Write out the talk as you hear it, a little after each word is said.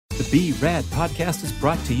Be Rad podcast is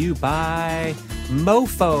brought to you by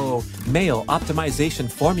Mofo, male optimization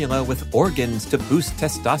formula with organs to boost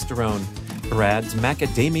testosterone. Brad's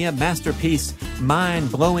Macadamia Masterpiece,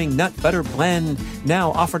 mind-blowing nut butter blend,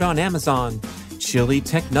 now offered on Amazon. Chili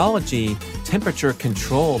Technology,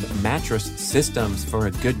 temperature-controlled mattress systems for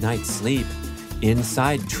a good night's sleep.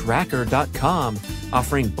 InsideTracker.com,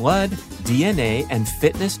 offering blood, DNA, and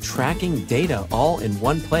fitness tracking data all in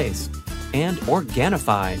one place. And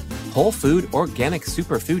Organifi, whole food organic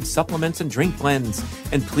superfood supplements and drink blends.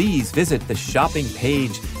 And please visit the shopping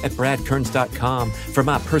page at bradkearns.com for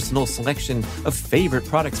my personal selection of favorite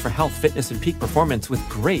products for health, fitness, and peak performance with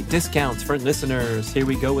great discounts for listeners. Here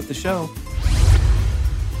we go with the show.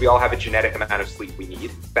 We all have a genetic amount of sleep we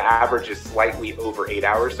need. The average is slightly over 8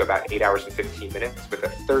 hours, so about 8 hours and 15 minutes with a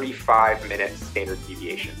 35-minute standard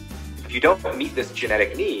deviation. If you don't meet this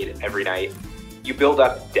genetic need every night, you build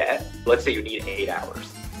up debt. Let's say you need 8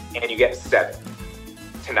 hours and you get 7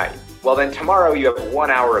 tonight. Well, then tomorrow you have 1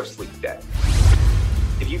 hour of sleep debt.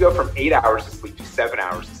 If you go from 8 hours of sleep to 7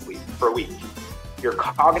 hours of sleep for a week, your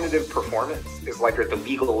cognitive performance is like you're at the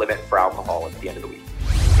legal limit for alcohol at the end of the week.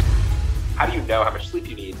 How do you know how much sleep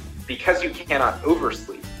you need? Because you cannot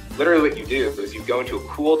oversleep. Literally what you do is you go into a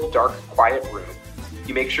cool, dark, quiet room.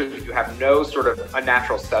 You make sure that you have no sort of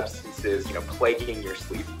unnatural substances, plaguing your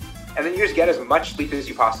sleep. And then you just get as much sleep as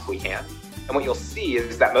you possibly can. And what you'll see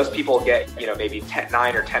is that most people get, maybe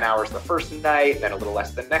 9 or 10 hours the first night, then a little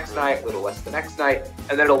less the next night, a little less the next night,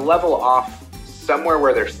 and then it'll level off somewhere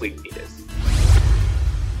where their sleep need is.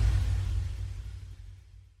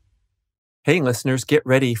 Hey, listeners, get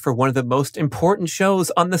ready for one of the most important shows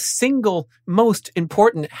on the single most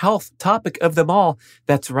important health topic of them all.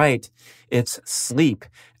 That's right. It's sleep.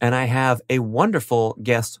 And I have a wonderful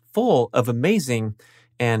guest full of amazing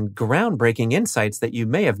and groundbreaking insights that you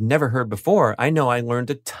may have never heard before. I know I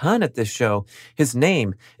learned a ton at this show. His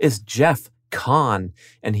name is Jeff Kahn,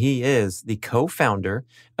 and he is the co-founder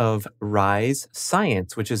of Rise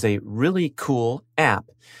Science, which is a really cool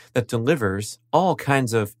app that delivers all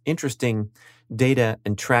kinds of interesting data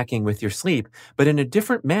and tracking with your sleep, but in a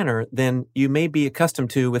different manner than you may be accustomed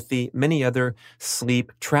to with the many other sleep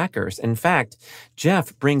trackers. In fact,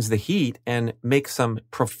 Jeff brings the heat and makes some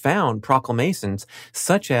profound proclamations,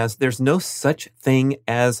 such as there's no such thing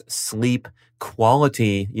as sleep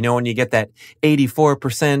quality. When you get that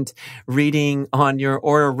 84% reading on your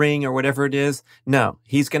Oura Ring or whatever it is, no,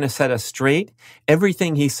 he's going to set us straight.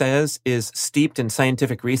 Everything he says is steeped in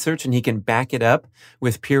scientific research, and he can back it up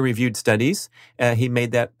with peer-reviewed studies. He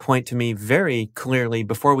made that point to me very clearly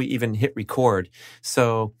before we even hit record.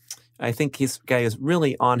 So I think this guy is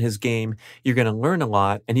really on his game. You're going to learn a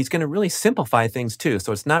lot, and he's going to really simplify things too.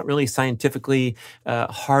 So it's not really scientifically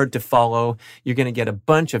hard to follow. You're going to get a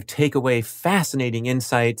bunch of takeaway, fascinating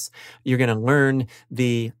insights. You're going to learn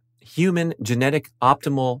the human genetic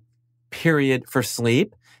optimal period for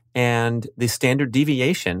sleep and the standard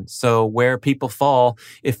deviation. So where people fall,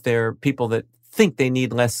 if they're people that think they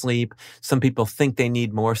need less sleep, some people think they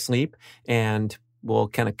need more sleep, and we'll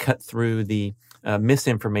kind of cut through the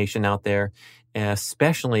misinformation out there,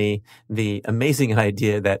 especially the amazing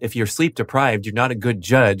idea that if you're sleep deprived, you're not a good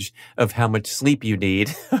judge of how much sleep you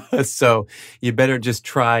need. So you better just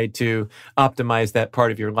try to optimize that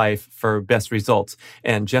part of your life for best results.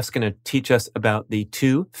 And Jeff's going to teach us about the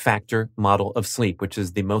 2-factor model of sleep, which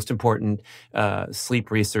is the most important sleep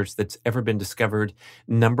research that's ever been discovered. The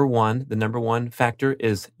number one factor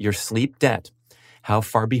is your sleep debt, how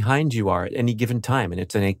far behind you are at any given time. And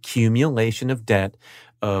it's an accumulation of debt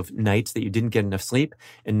of nights that you didn't get enough sleep.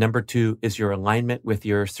 And number 2 is your alignment with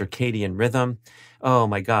your circadian rhythm. Oh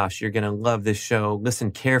my gosh, you're going to love this show.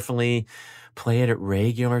 Listen carefully. Play it at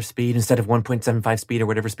regular speed instead of 1.75 speed or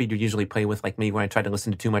whatever speed you usually play with, like me when I try to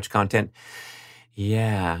listen to too much content.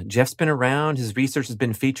 Yeah, Jeff's been around. His research has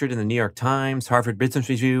been featured in the New York Times, Harvard Business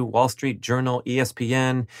Review, Wall Street Journal,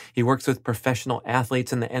 ESPN. He works with professional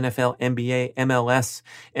athletes in the NFL, NBA, MLS,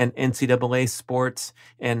 and NCAA sports,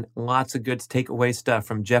 and lots of good takeaway stuff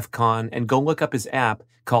from Jeff Kahn. And go look up his app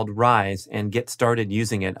called Rise and get started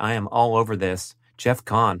using it. I am all over this. Jeff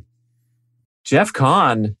Kahn. Jeff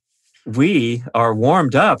Kahn. We are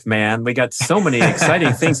warmed up, man. We got so many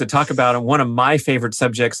exciting things to talk about on one of my favorite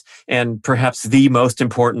subjects and perhaps the most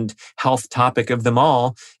important health topic of them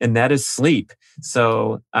all, and that is sleep.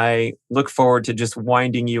 So I look forward to just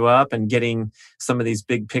winding you up and getting some of these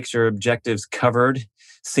big picture objectives covered,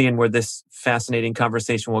 seeing where this fascinating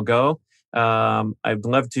conversation will go. I'd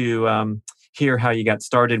love to hear how you got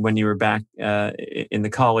started when you were back in the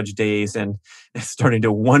college days and starting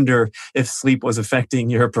to wonder if sleep was affecting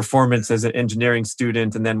your performance as an engineering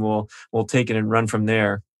student, and then we'll take it and run from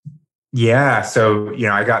there. Yeah. So,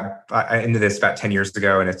 I got into this about 10 years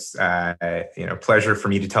ago, and it's, pleasure for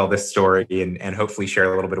me to tell this story and hopefully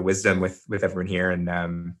share a little bit of wisdom with everyone here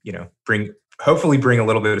and, hopefully bring a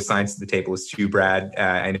little bit of science to the table as too, Brad.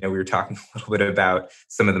 I know we were talking a little bit about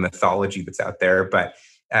some of the mythology that's out there, but,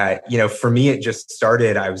 for me, it just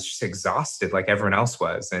started, I was just exhausted like everyone else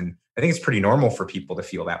was. And I think it's pretty normal for people to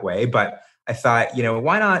feel that way, but I thought,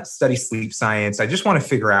 why not study sleep science? I just want to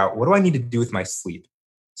figure out, what do I need to do with my sleep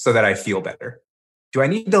so that I feel better? Do I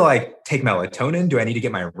need to take melatonin? Do I need to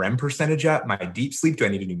get my REM percentage up, my deep sleep? Do I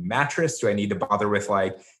need a new mattress? Do I need to bother with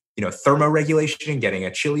thermoregulation, getting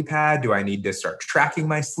a chili pad? Do I need to start tracking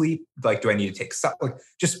my sleep? Do I need to take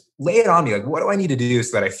just lay it on me? What do I need to do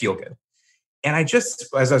so that I feel good? And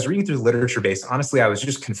as I was reading through the literature base, honestly, I was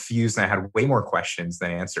just confused and I had way more questions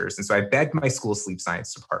than answers. And so I begged my school sleep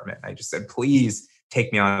science department. I just said, please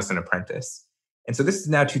take me on as an apprentice. And so this is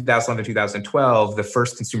now 2011, 2012. The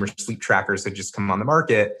first consumer sleep trackers had just come on the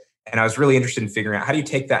market. And I was really interested in figuring out, how do you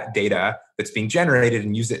take that data that's being generated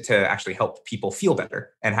and use it to actually help people feel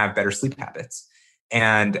better and have better sleep habits?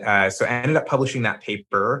 And so I ended up publishing that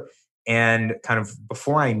paper. And kind of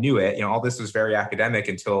before I knew it, all this was very academic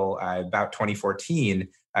until about 2014,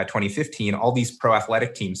 2015. All these pro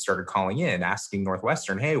athletic teams started calling in, asking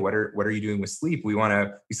Northwestern, "Hey, what are you doing with sleep? We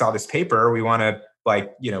saw this paper. We want to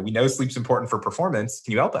we know sleep's important for performance.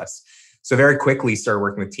 Can you help us?" So very quickly started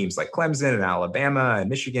working with teams like Clemson and Alabama and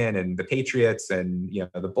Michigan and the Patriots and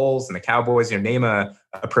the Bulls and the Cowboys. Name a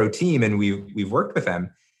pro team, and we've worked with them.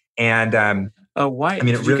 And Why I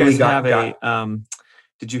mean, it did you really guys have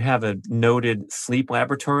did you have a noted sleep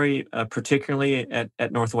laboratory, particularly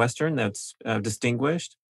at Northwestern, that's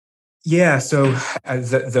distinguished? Yeah. So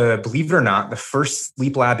the believe it or not, the first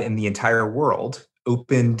sleep lab in the entire world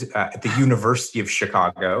opened at the University of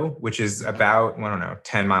Chicago, which is about, I don't know,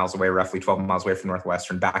 10 miles away, roughly 12 miles away from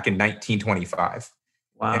Northwestern, back in 1925.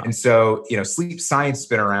 Wow. And so, sleep science has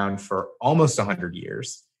been around for almost 100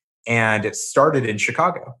 years, and it started in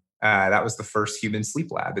Chicago. That was the first human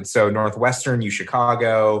sleep lab. And so Northwestern, U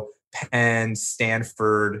Chicago, Penn,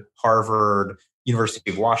 Stanford, Harvard,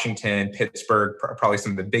 University of Washington, Pittsburgh, probably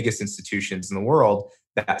some of the biggest institutions in the world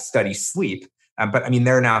that study sleep. But I mean,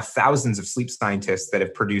 there are now thousands of sleep scientists that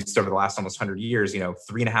have produced over the last almost 100 years,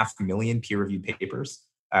 3.5 million peer-reviewed papers.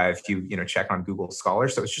 If you check on Google Scholar.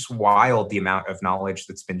 So it's just wild, the amount of knowledge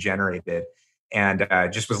that's been generated. And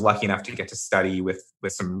just was lucky enough to get to study with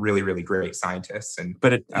some really, really great scientists. And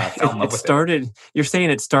But it fell in love it with started. You're saying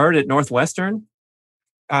it started at Northwestern?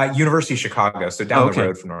 University of Chicago, so down the Okay.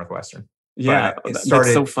 road from Northwestern. Yeah, But it that's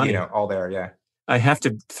started, so funny. all there. Yeah. I have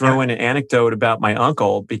to throw in an anecdote about my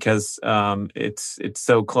uncle because it's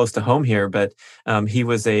so close to home here. But he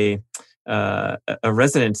was a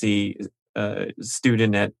residency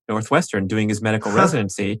student at Northwestern doing his medical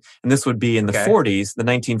residency, and this would be in the 40s, the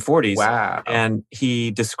 1940s. Wow. And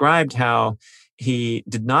he described how he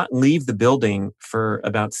did not leave the building for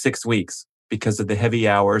about 6 weeks because of the heavy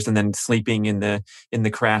hours, and then sleeping in the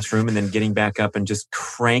classroom, and then getting back up and just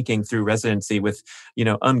cranking through residency with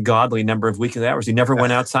ungodly number of weekly hours. He never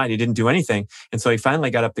went outside. He didn't do anything, and so he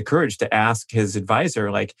finally got up the courage to ask his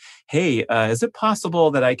advisor, like, "Hey, is it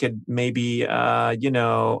possible that I could maybe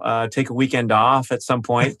take a weekend off at some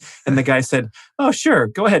point?" And the guy said, "Oh, sure,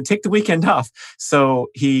 go ahead, take the weekend off." So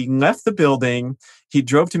he left the building. He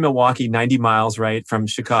drove to Milwaukee, 90 miles right from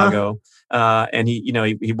Chicago. And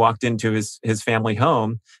he walked into his family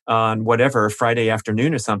home on whatever Friday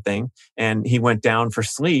afternoon or something, and he went down for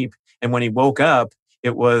sleep. And when he woke up,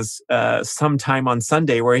 it was sometime on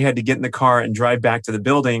Sunday where he had to get in the car and drive back to the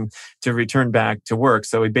building to return back to work.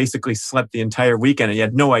 So he basically slept the entire weekend, and he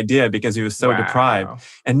had no idea because he was so deprived.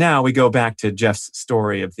 And now we go back to Jeff's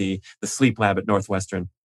story of the sleep lab at Northwestern.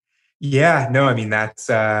 Yeah, no, I mean, that's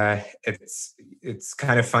it's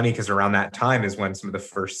kind of funny because around that time is when some of the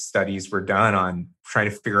first studies were done on trying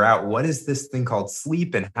to figure out, what is this thing called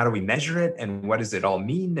sleep and how do we measure it and what does it all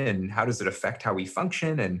mean and how does it affect how we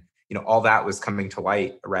function, and all that was coming to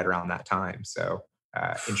light right around that time. So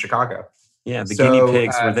in Chicago. Yeah, the guinea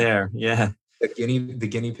pigs were there. Yeah. The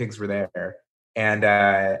guinea pigs were there. And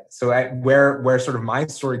where sort of my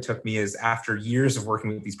story took me is, after years of working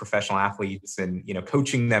with these professional athletes and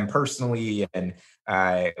coaching them personally, and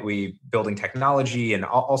we building technology and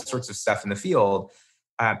all sorts of stuff in the field,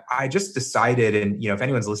 I just decided, and if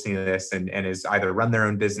anyone's listening to this and is either run their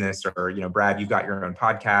own business or Brad, you've got your own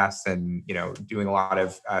podcast and doing a lot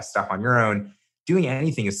of stuff on your own, doing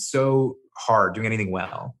anything is so hard, doing anything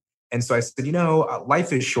well. And so I said,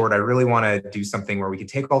 life is short. I really want to do something where we can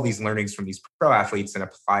take all these learnings from these pro athletes and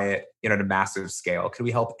apply it, at a massive scale. Could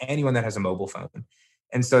we help anyone that has a mobile phone?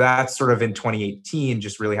 And so that's sort of in 2018,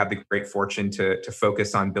 just really had the great fortune to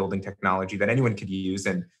focus on building technology that anyone could use.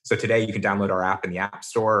 And so today you can download our app in the App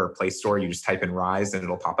Store or Play Store. You just type in Rise and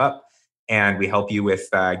it'll pop up. And we help you with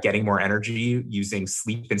getting more energy using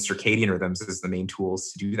sleep and circadian rhythms as the main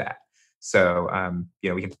tools to do that. So,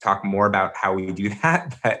 we can talk more about how we do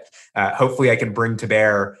that, but hopefully I can bring to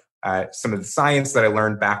bear some of the science that I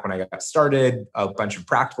learned back when I got started, a bunch of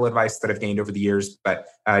practical advice that I've gained over the years, but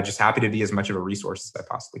just happy to be as much of a resource as I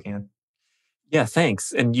possibly can. Yeah,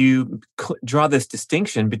 thanks. And you draw this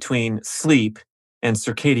distinction between sleep and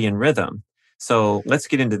circadian rhythm. So let's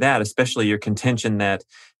get into that, especially your contention that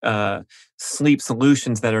sleep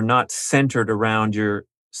solutions that are not centered around your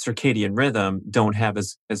circadian rhythm don't have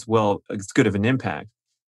as good of an impact.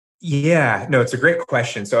 Yeah, no, it's a great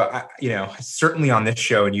question. So, certainly on this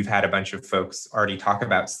show, and you've had a bunch of folks already talk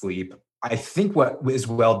about sleep. I think what is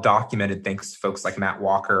well documented, thanks to folks like Matt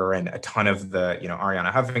Walker and a ton of the,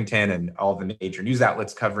 Ariana Huffington and all the major news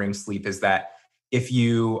outlets covering sleep, is that if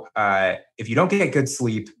you don't get good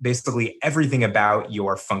sleep, basically everything about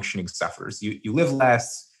your functioning suffers. You live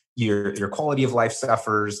less, your quality of life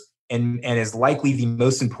suffers, and is likely the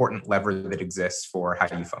most important lever that exists for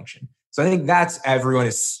how you function. So I think that's everyone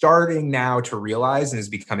is starting now to realize and is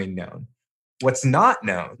becoming known. What's not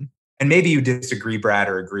known, and maybe you disagree, Brad,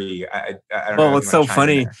 or agree. I don't know. Well, it's so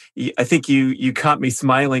funny. I think you caught me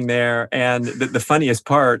smiling there. And the funniest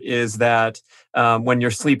part is that when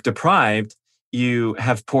you're sleep deprived, you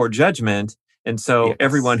have poor judgment. And so Yes.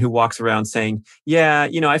 Everyone who walks around saying, yeah,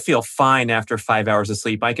 I feel fine after 5 hours of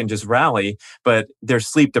sleep, I can just rally, but they're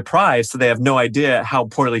sleep deprived, so they have no idea how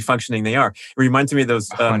poorly functioning they are. It reminds me of those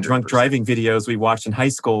drunk 100%. driving videos we watched in high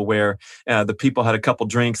school where the people had a couple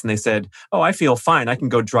drinks and they said, oh, I feel fine, I can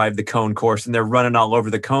go drive the cone course. And they're running all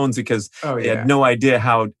over the cones because they had no idea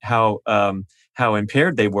how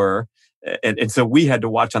impaired they were. And so we had to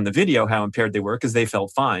watch on the video how impaired they were because they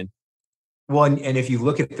felt fine. Well, and if you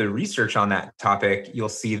look at the research on that topic, you'll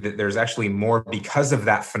see that there's actually more, because of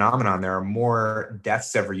that phenomenon, there are more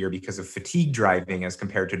deaths every year because of fatigue driving as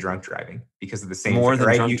compared to drunk driving because of the same More thing, than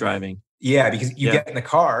right? drunk driving. Yeah, because you get in the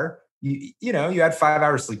car, you had 5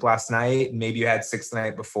 hours sleep last night, and maybe you had 6 the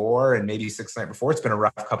night before, and maybe 6 the night before. It's been a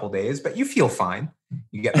rough couple of days, but you feel fine.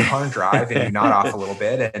 You get in the car and drive, and you nod off a little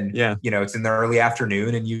bit, and it's in the early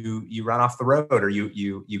afternoon, and you run off the road, or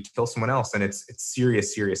you kill someone else, and it's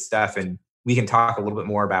serious stuff. And we can talk a little bit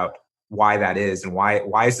more about why that is, and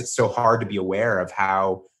why is it so hard to be aware of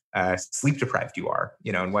how sleep deprived you are,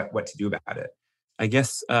 and what to do about it. I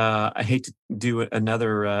guess I hate to do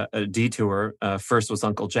another detour. First was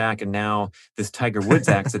Uncle Jack, and now this Tiger Woods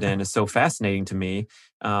accident is so fascinating to me.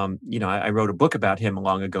 I wrote a book about him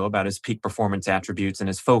long ago about his peak performance attributes and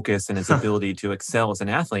his focus and his ability to excel as an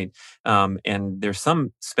athlete. And there's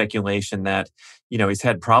some speculation that he's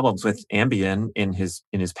had problems with Ambien in his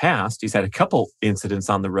past. He's had a couple incidents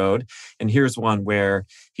on the road, and here's one where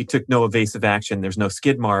he took no evasive action. There's no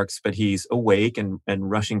skid marks, but he's awake and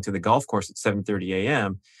rushing to the golf course at 7:30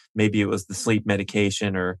 a.m. Maybe it was the sleep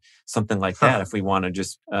medication or something like that. If we want to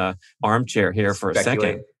just armchair here for a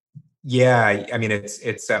second. Yeah, I mean,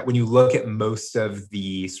 it's when you look at most of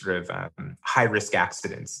the sort of high risk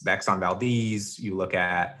accidents, the Exxon Valdez, you look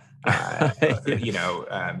at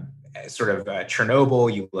sort of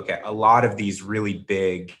Chernobyl, you look at a lot of these really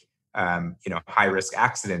big high risk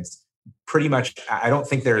accidents. Pretty much, I don't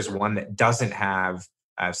think there's one that doesn't have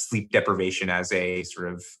sleep deprivation as a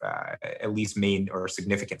sort of at least main or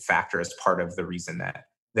significant factor as part of the reason that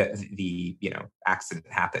the accident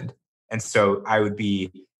happened. And so I would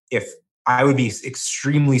be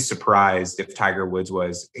extremely surprised if Tiger Woods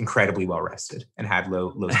was incredibly well rested and had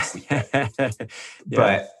low sleep.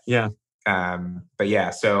 But yeah,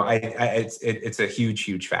 so it's a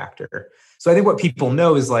huge factor. So I think what people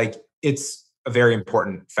know is it's a very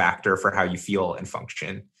important factor for how you feel and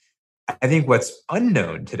function. I think what's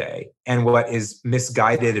unknown today and what is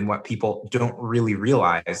misguided and what people don't really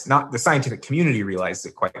realize, not the scientific community realizes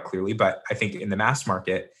it quite clearly, but I think in the mass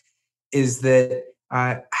market, is that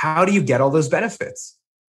how do you get all those benefits?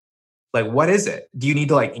 What is it? Do you need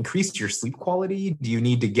to increase your sleep quality? Do you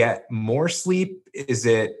need to get more sleep? Is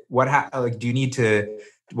it what happens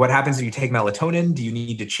if you take melatonin? Do you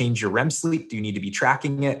need to change your REM sleep? Do you need to be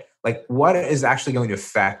tracking it? What is actually going to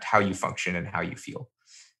affect how you function and how you feel?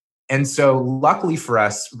 And so luckily for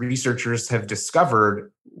us, researchers have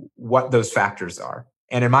discovered what those factors are.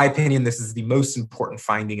 And in my opinion, this is the most important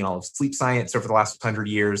finding in all of sleep science over the last 100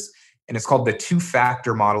 years. And it's called the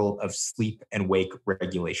 2-factor model of sleep and wake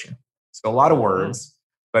regulation. So a lot of words,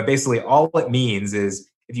 but basically all it means is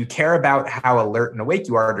if you care about how alert and awake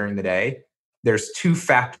you are during the day, there's 2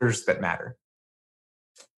 factors that matter.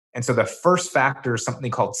 And so the first factor is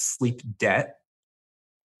something called sleep debt.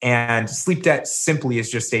 And sleep debt simply is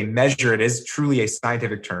just a measure. It is truly a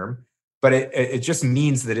scientific term, but it just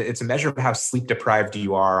means that it's a measure of how sleep deprived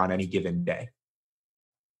you are on any given day.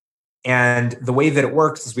 And the way that it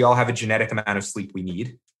works is we all have a genetic amount of sleep we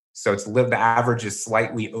need. So the average is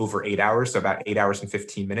slightly over 8 hours, so about 8 hours and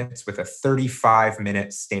 15 minutes with a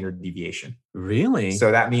 35-minute standard deviation. Really?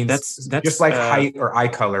 So that means that's just like height or eye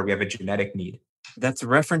color, we have a genetic need. That's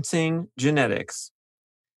referencing genetics.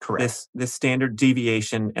 Correct. This standard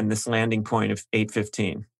deviation and this landing point of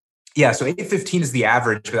 8:15. Yeah, so 8:15 is the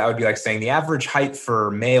average, but that would be like saying the average height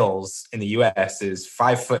for males in the US is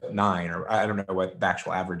 5'9", or I don't know what the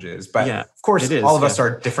actual average is. But yeah, of course, all of us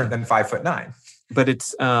are different than 5'9". But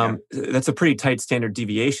it's that's a pretty tight standard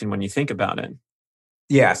deviation when you think about it.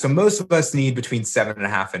 Yeah, so most of us need between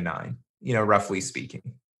 7.5 and 9, roughly speaking.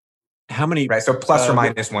 How many? Right, so plus or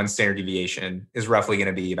minus one standard deviation is roughly going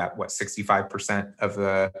to be about 65% of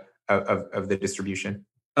the distribution.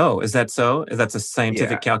 Oh, is that so? That's a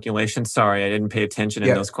scientific calculation. Sorry, I didn't pay attention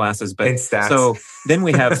in those classes. But so then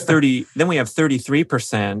we have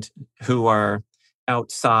 33% who are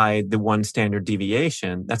outside the one standard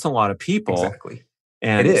deviation. That's a lot of people. Exactly.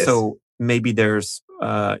 And it is. So maybe there's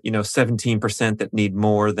 17% that need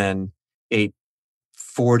more than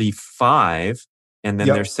 8:45, and then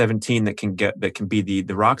there's 17 that can be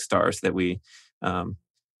the rock stars that we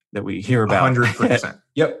hear about. 100%.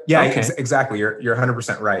 Yep. Yeah, okay. Exactly. You're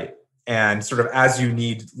 100% right. And sort of as you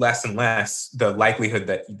need less and less, the likelihood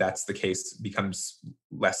that that's the case becomes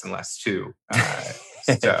less and less too.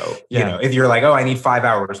 So, if you're like, oh, I need 5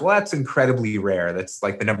 hours, well, that's incredibly rare. That's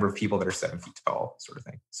like the number of people that are 7 feet tall, sort of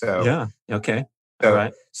thing. So, yeah. Okay. All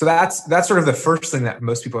right. So that's sort of the first thing that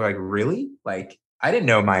most people are like, really? Like, I didn't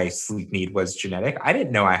know my sleep need was genetic. I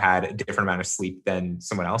didn't know I had a different amount of sleep than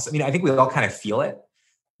someone else. I mean, I think we all kind of feel it,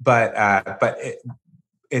 but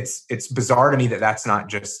it's bizarre to me that that's not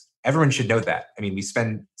just, everyone should know that. I mean, we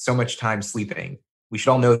spend so much time sleeping. We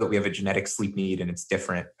should all know that we have a genetic sleep need and it's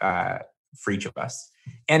different for each of us.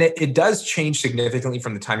 And it does change significantly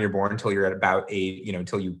from the time you're born until you're at about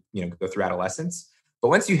until you go through adolescence. But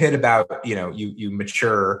once you hit about, you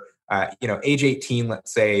mature, age 18,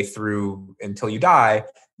 let's say, through until you die,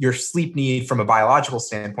 your sleep need from a biological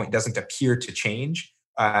standpoint doesn't appear to change.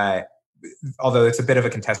 Although it's a bit of a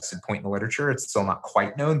contested point in the literature, it's still not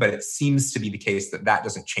quite known, but it seems to be the case that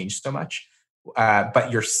doesn't change so much. But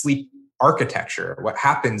your sleep architecture, what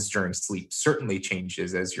happens during sleep, certainly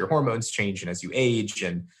changes as your hormones change and as you age,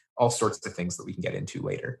 and all sorts of things that we can get into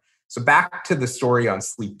later. So back to the story on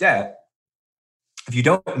sleep debt. If you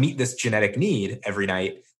don't meet this genetic need every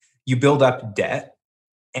night, you build up debt.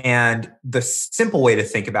 And the simple way to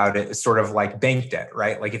think about it is sort of like bank debt,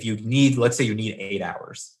 right? Like if let's say you need 8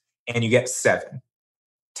 hours and you get 7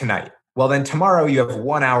 tonight. Well, then tomorrow you have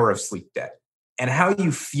 1 hour of sleep debt. And how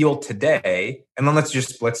you feel today, and then let's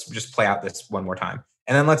just play out this one more time.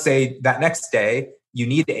 And then let's say that next day you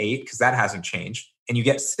need 8 because that hasn't changed, and you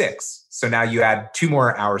get 6. So now you add 2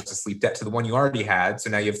 more hours of sleep debt to the one you already had. So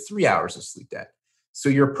now you have 3 hours of sleep debt. So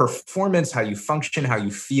your performance, how you function, how you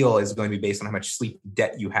feel is going to be based on how much sleep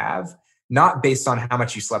debt you have, not based on how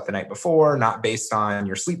much you slept the night before, not based on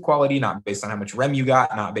your sleep quality, not based on how much REM you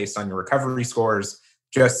got, not based on your recovery scores,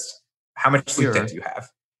 just how much sleep debt you have.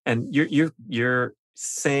 And you're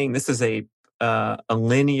saying this is a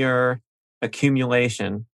linear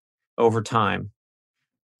accumulation over time.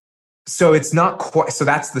 So it's not quite. So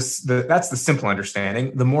that's the simple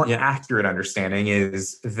understanding. The more accurate understanding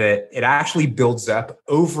is that it actually builds up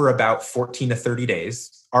over about 14 to 30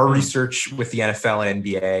 days. Our research with the NFL and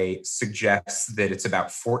NBA suggests that it's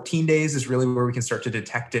about 14 days is really where we can start to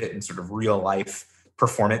detect it in sort of real life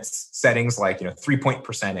performance settings, like 3-point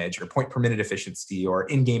percentage or point per minute efficiency or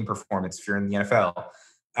in-game performance if you're in the NFL.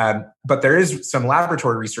 But there is some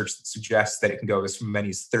laboratory research that suggests that it can go as many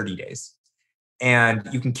as 30 days. And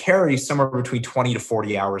you can carry somewhere between 20 to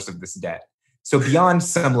 40 hours of this debt. So beyond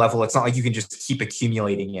some level, it's not like you can just keep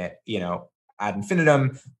accumulating it, ad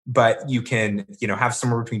infinitum, but you can, have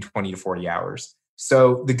somewhere between 20 to 40 hours.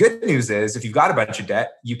 So the good news is if you've got a bunch of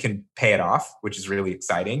debt, you can pay it off, which is really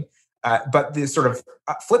exciting. But the sort of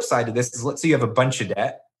flip side to this is, let's say you have a bunch of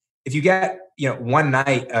debt. If you get, one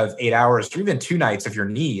night of 8 hours or even 2 nights of your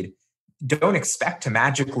need, don't expect to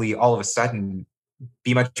magically all of a sudden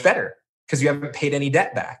be much better because you haven't paid any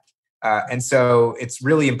debt back. And so it's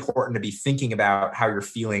really important to be thinking about how you're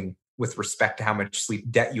feeling with respect to how much sleep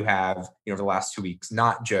debt you have, the last 2 weeks,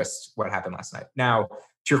 not just what happened last night. Now,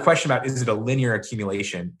 to your question about, is it a linear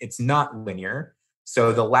accumulation? It's not linear.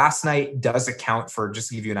 So the last night does account for, just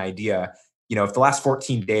to give you an idea, if the last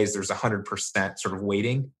 14 days, there's 100% sort of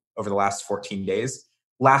weighting over the last 14 days.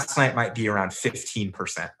 Last night might be around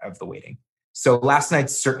 15% of the weighting. So last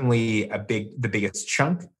night's certainly the biggest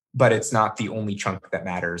chunk, but it's not the only chunk that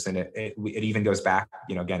matters. And it even goes back,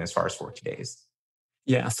 again, as far as 14 days.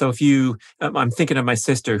 Yeah. So if I'm thinking of my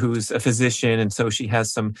sister who's a physician, and so she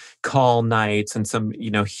has some call nights and some,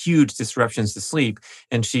 huge disruptions to sleep,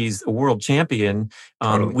 and she's a world champion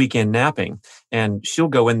on Totally. weekend napping, and she'll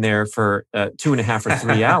go in there for 2.5 or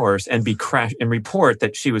 3 hours and and report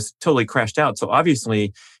that she was totally crashed out. So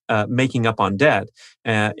obviously, making up on debt.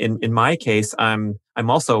 In my case, I'm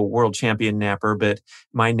also a world champion napper, but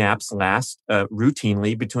my naps last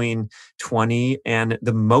routinely between 20 and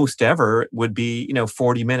the most ever would be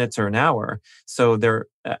 40 minutes or an hour. So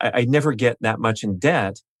I never get that much in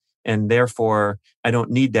debt, and therefore I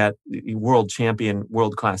don't need that world champion,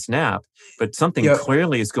 world class nap. But something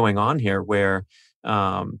clearly is going on here where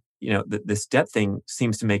this debt thing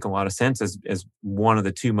seems to make a lot of sense as one of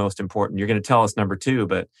the two most important. You're going to tell us number two,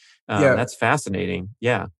 but that's fascinating.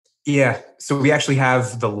 Yeah. Yeah. So we actually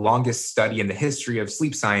have the longest study in the history of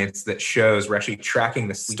sleep science that shows we're actually tracking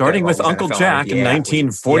the sleep. Starting with Uncle Jack in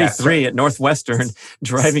 1943 at Northwestern,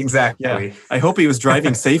 driving. Exactly. Yeah. I hope he was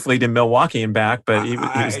driving safely to Milwaukee and back, but he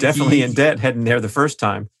was definitely in debt heading there the first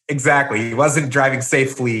time. Exactly. He wasn't driving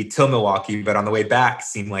safely till Milwaukee, but on the way back,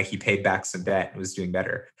 seemed like he paid back some debt and was doing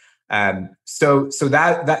better. So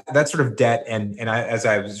that sort of debt, and as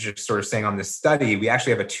I was just sort of saying on this study, we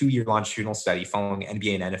actually have a 2-year longitudinal study following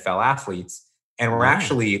NBA and NFL athletes, and we're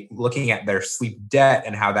actually looking at their sleep debt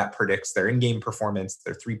and how that predicts their in-game performance,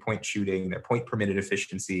 their 3-point shooting, their point per minute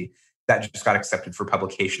efficiency. That just got accepted for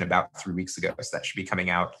publication about 3 weeks ago, so that should be coming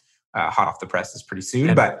out hot off the presses pretty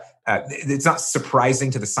soon. But it's not surprising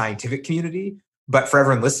to the scientific community. But for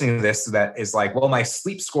everyone listening to this that is like, well, my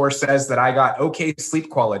sleep score says that I got okay sleep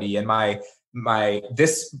quality, and my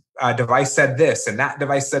this device said this, and that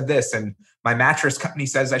device said this, and my mattress company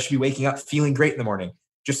says I should be waking up feeling great in the morning.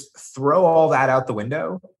 Just throw all that out the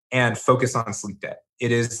window and focus on sleep debt.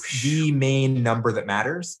 It is the main number that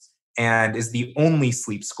matters and is the only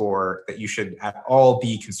sleep score that you should at all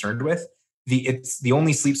be concerned with. It's the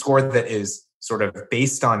only sleep score that is sort of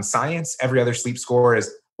based on science. Every other sleep score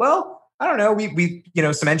is, well, I don't know. We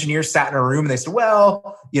some engineers sat in a room and they said,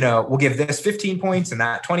 well, we'll give this 15 points and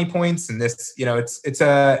that 20 points. And this, it's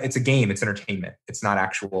a game, it's entertainment. It's not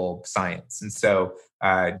actual science. And so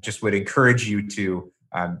just would encourage you to,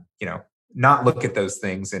 not look at those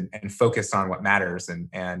things and focus on what matters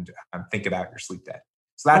and think about your sleep debt.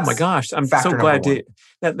 So that's, oh my gosh, I'm so glad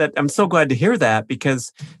I'm so glad to hear that,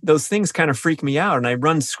 because those things kind of freak me out, and I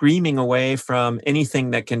run screaming away from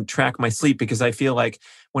anything that can track my sleep, because I feel like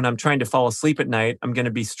when I'm trying to fall asleep at night, I'm going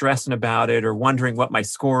to be stressing about it or wondering what my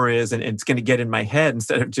score is, and it's going to get in my head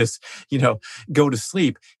instead of just go to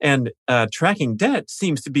sleep. And tracking debt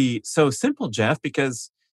seems to be so simple, Jeff,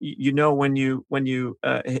 because when you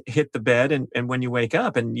hit the bed and when you wake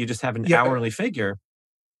up, and you just have an hourly figure.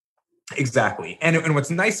 Exactly. And what's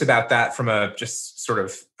nice about that from a just sort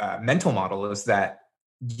of mental model is that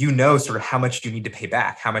sort of how much you need to pay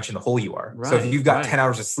back, how much in the hole you are. Right, so if you've got 10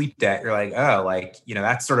 hours of sleep debt, you're like,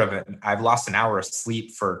 that's sort of I've lost an hour of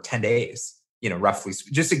sleep for 10 days, roughly.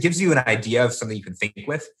 Just it gives you an idea of something you can think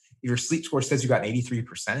with. If your sleep score says you got 83%,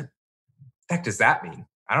 what the heck does that mean?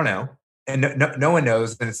 I don't know. And no one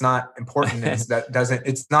knows, and it's not important.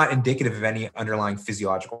 It's not indicative of any underlying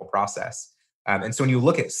physiological process. And so when you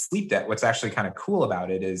look at sleep debt, what's actually kind of cool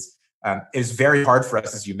about it is it's very hard for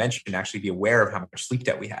us, as you mentioned, to actually be aware of how much sleep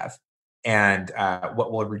debt we have. And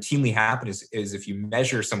what will routinely happen is if you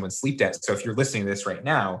measure someone's sleep debt, so if you're listening to this right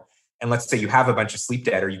now, and let's say you have a bunch of sleep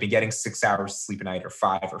debt, or you've been getting 6 hours of sleep a night, or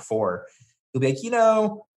 5 or 4, you'll be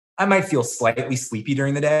like, I might feel slightly sleepy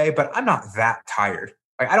during the day, but I'm not that tired.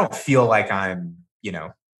 Like, I don't feel like I'm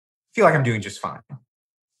doing just fine.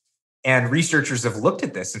 And researchers have looked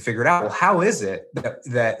at this and figured out, well, how is it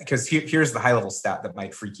that because here's the high level stat that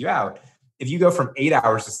might freak you out. If you go from 8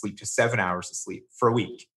 hours of sleep to 7 hours of sleep for a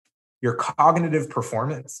week, your cognitive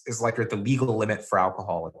performance is like you're at the legal limit for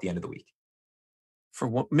alcohol at the end of the week.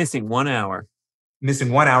 For missing 1 hour.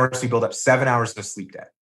 Missing 1 hour, so you build up 7 hours of sleep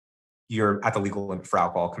debt. You're at the legal limit for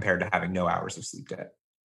alcohol compared to having no hours of sleep debt.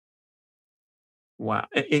 Wow.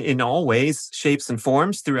 In all ways, shapes, and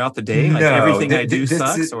forms throughout the day? Like everything I do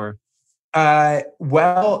sucks? Or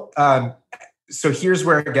so here's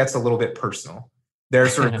where it gets a little bit personal.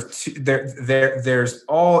 There's sort of there's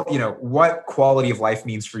all, what quality of life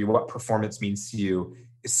means for you, what performance means to you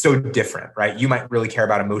is so different, right? You might really care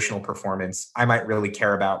about emotional performance. I might really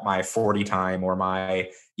care about my 40 time or my,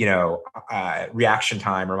 reaction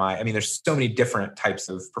time or there's so many different types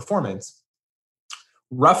of performance.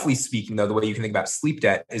 roughly speaking, though, the way you can think about sleep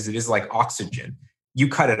debt is it is like oxygen. You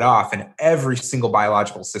cut it off, and every single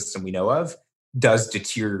biological system we know of does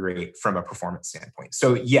deteriorate from a performance standpoint.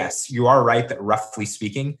 So yes, you are right that roughly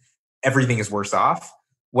speaking, everything is worse off.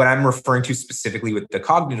 What I'm referring to specifically with the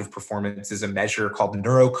cognitive performance is a measure called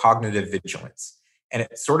neurocognitive vigilance. And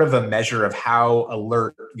it's sort of a measure of how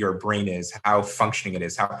alert your brain is, how functioning it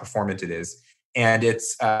is, how performant it is. And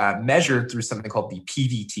it's measured through something called the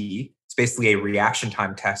PVT. It's basically a reaction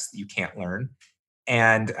time test that you can't learn.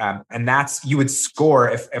 And that's, you would score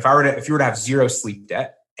if you were to have zero sleep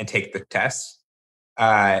debt and take the test,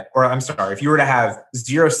 or I'm sorry, if you were to have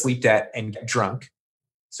zero sleep debt and get drunk,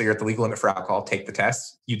 so you're at the legal limit for alcohol, take the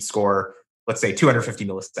test, you'd score, let's say 250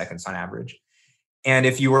 milliseconds on average. And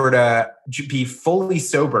if you were to be fully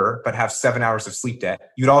sober, but have 7 hours of sleep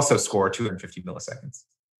debt, you'd also score 250 milliseconds.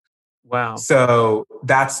 Wow. So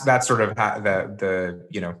that's sort of how the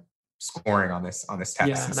scoring on this test.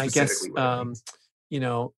 Yeah. And I guess,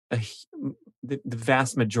 the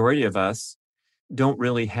vast majority of us don't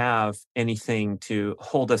really have anything to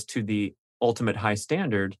hold us to the ultimate high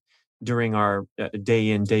standard during our day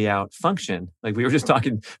in, day out function. Like we were just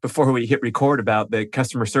talking before we hit record about the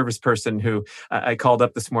customer service person who I called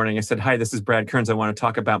up this morning. I said, "Hi, this is Brad Kearns. I want to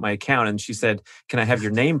talk about my account." And she said, "Can I have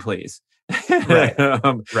your name, please?" Right.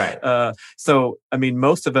 Right. So, I mean,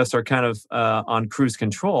 most of us are kind of on cruise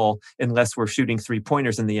control unless we're shooting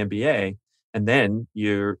 3-pointers in the NBA. And then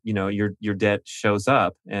your debt shows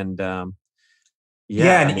up. And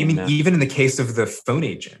even in the case of the phone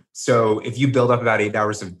agent. So if you build up about 8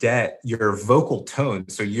 hours of debt, your vocal tone,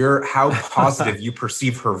 so how positive you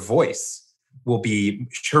perceive her voice will be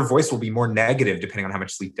more negative depending on how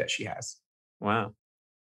much sleep debt she has. Wow.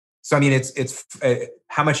 So, I mean, it's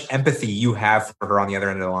how much empathy you have for her on the other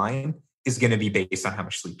end of the line is going to be based on how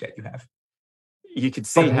much sleep debt you have. You could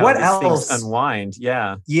see how these things unwind.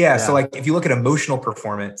 Yeah. So like if you look at emotional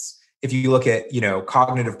performance, if you look at,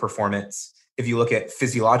 cognitive performance, if you look at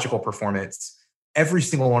physiological performance, every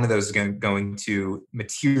single one of those is going to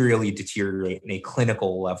materially deteriorate in a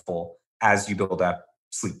clinical level as you build up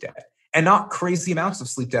sleep debt. And not crazy amounts of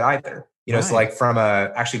sleep debt either. Right. So like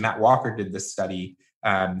actually Matt Walker did this study,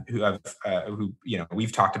 who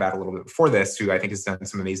we've talked about a little bit before this, who I think has done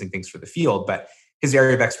some amazing things for the field, but his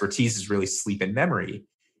area of expertise is really sleep and memory.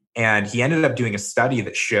 And he ended up doing a study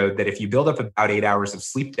that showed that if you build up about 8 hours of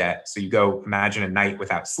sleep debt, so you go imagine a night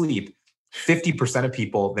without sleep, 50% of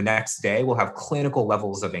people the next day will have clinical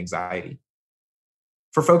levels of anxiety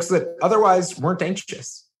for folks that otherwise weren't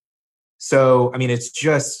anxious. So, I mean, it's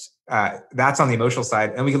just, that's on the emotional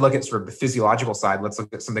side. And we can look at sort of the physiological side. Let's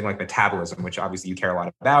look at something like metabolism, which obviously you care a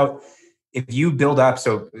lot about. If you build up,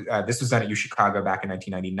 this was done at UChicago back in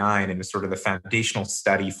 1999 and was sort of the foundational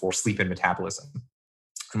study for sleep and metabolism.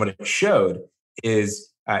 And what it showed is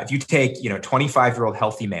if you take, 25-year-old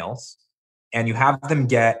healthy males and you have them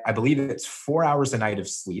get, I believe it's 4 hours a night of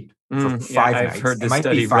sleep for 5 nights. I've heard this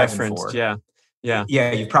study referenced. Yeah.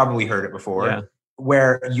 Yeah, you've probably heard it before. Yeah.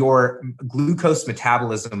 Where your glucose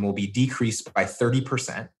metabolism will be decreased by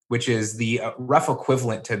 30%, which is the rough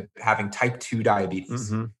equivalent to having type 2 diabetes.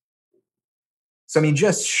 Mm-hmm. So, I mean,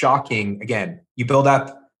 just shocking. Again, you build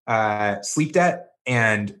up sleep debt,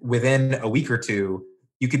 and within a week or two,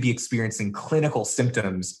 you could be experiencing clinical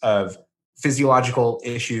symptoms of physiological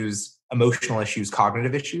issues, emotional issues,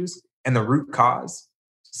 cognitive issues, and the root cause,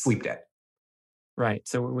 sleep debt. Right.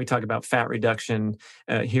 So when we talk about fat reduction,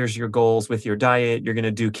 here's your goals with your diet. You're going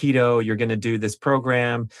to do keto. You're going to do this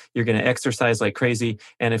program. You're going to exercise like crazy.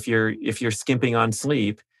 And if you're skimping on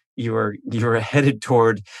sleep, you're headed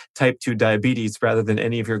toward type 2 diabetes rather than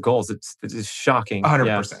any of your goals. It's shocking.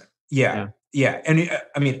 100%. Yeah. And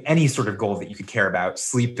I mean, any sort of goal that you could care about,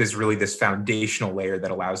 sleep is really this foundational layer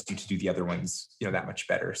that allows you to do the other ones, that much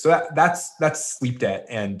better. So that's sleep debt.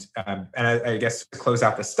 And I guess to close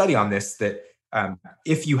out the study on this, that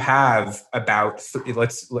if you have about,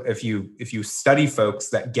 if you study folks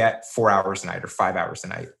that get 4 hours a night or 5 hours a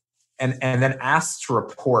night, and then ask to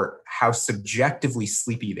report how subjectively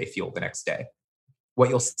sleepy they feel the next day, what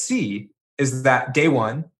you'll see is that day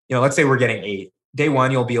one, let's say we're getting 8. Day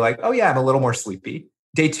one, you'll be like, oh yeah, I'm a little more sleepy.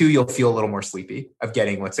 Day two, you'll feel a little more sleepy of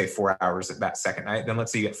getting, let's say, 4 hours at that second night. Then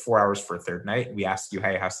let's say you get 4 hours for a third night. We ask you,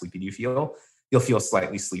 hey, how sleepy do you feel? You'll feel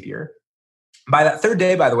slightly sleepier. By that third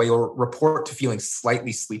day, by the way, you'll report to feeling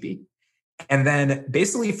slightly sleepy. And then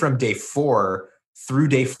basically from day 4 through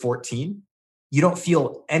day 14, you don't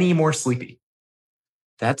feel any more sleepy.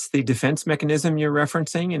 That's the defense mechanism you're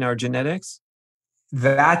referencing in our genetics?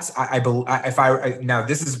 That's, I believe, now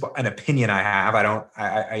this is an opinion I have.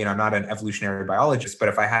 I'm not an evolutionary biologist, but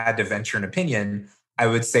if I had to venture an opinion, I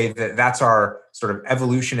would say that that's our sort of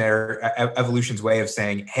evolution's way of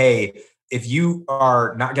saying, hey, if you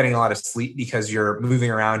are not getting a lot of sleep because you're moving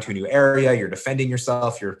around to a new area, you're defending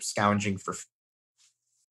yourself, you're scrounging for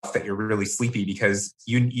that, you're really sleepy because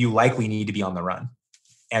you likely need to be on the run.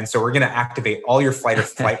 And so we're going to activate all your fight or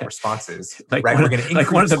flight responses, right? We're going to increase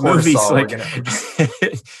like one of the cortisol. movies, We're going to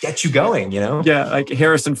just get you going, Yeah, like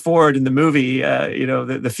Harrison Ford in the movie,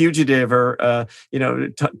 the Fugitive, or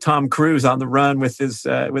Tom Cruise on the run with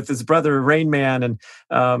his brother Rain Man,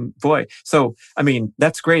 and boy. So I mean,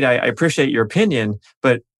 that's great. I appreciate your opinion,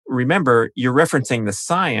 but remember, you're referencing the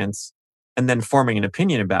science and then forming an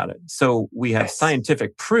opinion about it. So we have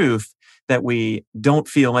scientific proof that we don't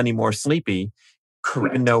feel any more sleepy.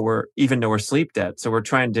 Correct. Even though we're sleep debt. So we're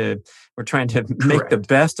trying to make the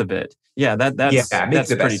best of it. Yeah, that's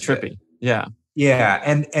pretty trippy. Yeah. Yeah.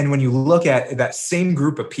 And when you look at that same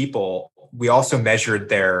group of people, we also measured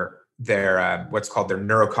their what's called their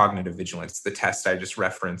neurocognitive vigilance, the test I just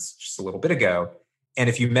referenced just a little bit ago. And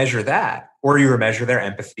if you measure that, or you measure their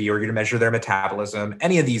empathy, or you measure their metabolism,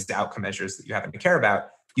 any of these outcome measures that you happen to care about,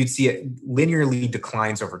 you'd see it linearly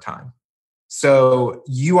declines over time. So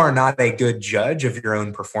you are not a good judge of your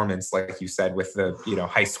own performance, like you said, with the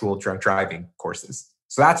high school drunk driving courses.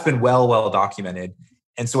 So that's been well documented.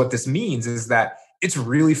 And so what this means is that it's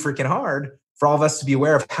really freaking hard for all of us to be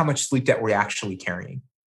aware of how much sleep debt we're actually carrying.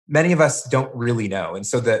 Many of us don't really know. And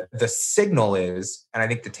so the signal is, and I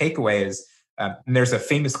think the takeaway is, and there's a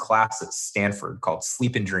famous class at Stanford called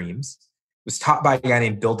Sleep and Dreams. It was taught by a guy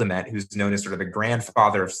named Bill Dement, who's known as sort of the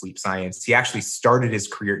grandfather of sleep science. He actually started his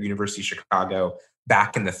career at University of Chicago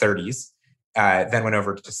back in the 30s, then went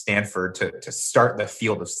over to Stanford to start the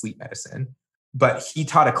field of sleep medicine. But he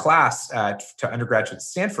taught a class to undergraduates at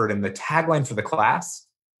Stanford, and the tagline for the class,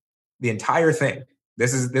 the entire thing,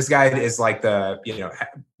 this guy is like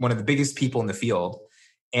one of the biggest people in the field.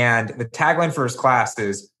 And the tagline for his class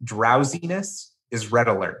is drowsiness is red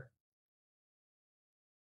alert.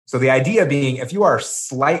 So the idea being, if you are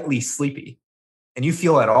slightly sleepy and you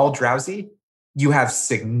feel at all drowsy, you have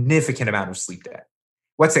significant amount of sleep debt.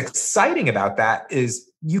 What's exciting about that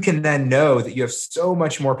is you can then know that you have so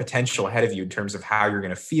much more potential ahead of you in terms of how you're going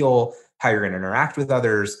to feel, how you're going to interact with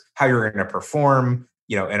others, how you're going to perform,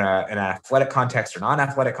 in an athletic context or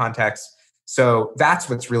non-athletic context. So that's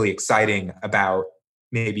what's really exciting about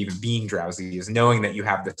maybe even being drowsy, is knowing that you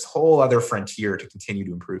have this whole other frontier to continue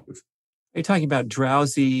to improve. Are you talking about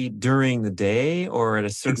drowsy during the day or at a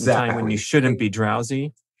certain time when you shouldn't be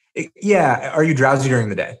drowsy? Yeah. Are you drowsy during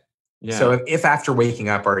the day? Yeah. So if after waking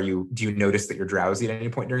up, do you notice that you're drowsy at any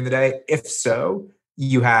point during the day? If so,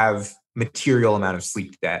 you have material amount of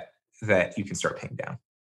sleep debt that you can start paying down.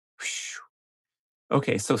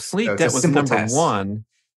 Okay. So sleep debt was number one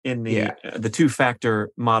in the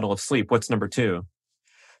two-factor model of sleep. What's number two?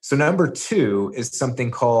 So number two is something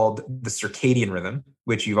called the circadian rhythm,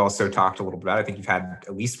 which you've also talked a little bit about. I think you've had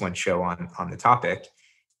at least one show on the topic.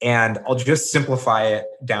 And I'll just simplify it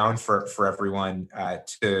down for everyone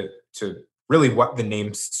to really what the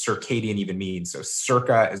name circadian even means. So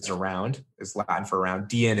circa is around, is Latin for around.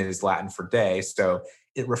 Dian is Latin for day. So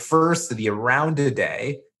it refers to the around a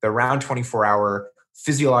day, the around 24-hour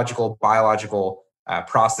physiological, biological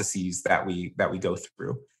processes that we go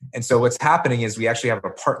through. And so what's happening is we actually have a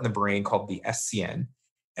part in the brain called the SCN,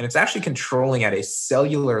 and it's actually controlling at a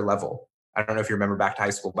cellular level. I don't know if you remember back to high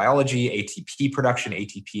school biology, ATP production.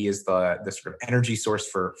 ATP is the sort of energy source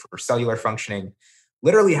for cellular functioning.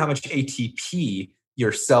 Literally how much ATP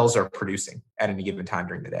your cells are producing at any given time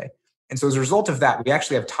during the day. And so as a result of that, we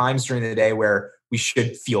actually have times during the day where we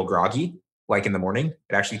should feel groggy, like in the morning.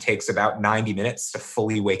 It actually takes about 90 minutes to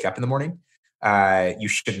fully wake up in the morning. You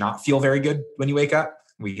should not feel very good when you wake up.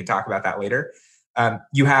 We can talk about that later.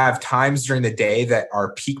 You have times during the day that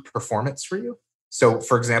are peak performance for you. So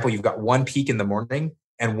for example, you've got one peak in the morning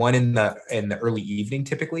and one in the early evening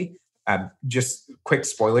typically. Just quick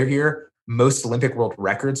spoiler here. Most Olympic world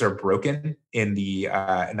records are broken in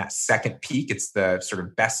that second peak. It's the sort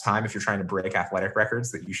of best time if you're trying to break athletic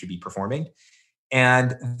records that you should be performing.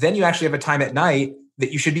 And then you actually have a time at night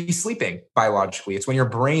that you should be sleeping biologically. It's when your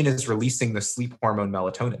brain is releasing the sleep hormone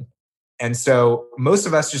melatonin. And so most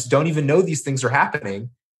of us just don't even know these things are happening.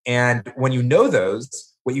 And when you know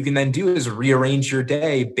those, what you can then do is rearrange your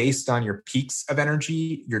day based on your peaks of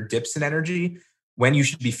energy, your dips in energy, when you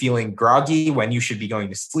should be feeling groggy, when you should be going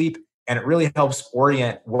to sleep. And it really helps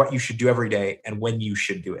orient what you should do every day and when you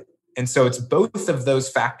should do it. And so it's both of those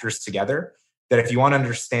factors together that if you want to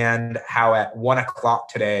understand how at 1 o'clock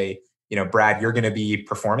today, Brad, you're going to be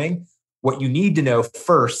performing, what you need to know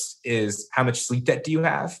first is how much sleep debt do you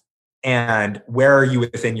have and where are you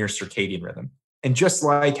within your circadian rhythm? And just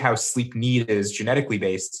like how sleep need is genetically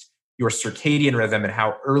based, your circadian rhythm and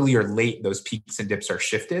how early or late those peaks and dips are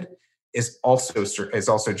shifted is also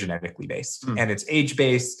genetically based. Mm. And it's age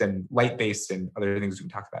based and light based and other things we can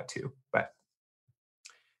talk about too. But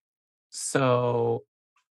So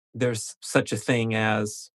there's such a thing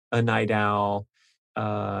as a night owl.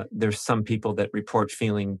 There's some people that report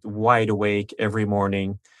feeling wide awake every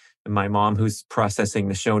morning. And my mom, who's processing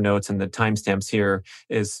the show notes and the timestamps here,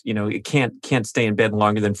 is, it can't stay in bed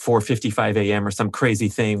longer than 4:55 a.m. or some crazy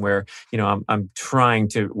thing where, I'm trying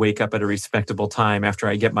to wake up at a respectable time after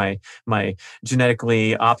I get my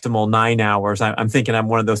genetically optimal 9 hours. I'm thinking I'm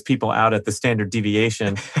one of those people out at the standard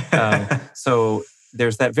deviation. So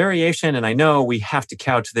there's that variation, and I know we have to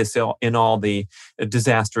couch this in all the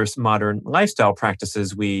disastrous modern lifestyle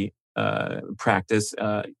practices we practice,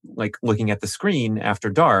 like looking at the screen after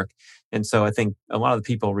dark. And so I think a lot of the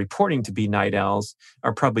people reporting to be night owls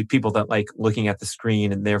are probably people that like looking at the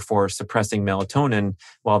screen and therefore suppressing melatonin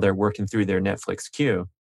while they're working through their Netflix queue.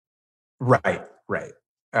 Right.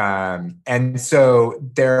 And so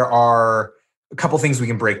there are a couple things we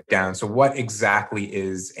can break down. So what exactly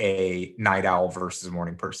is a night owl versus a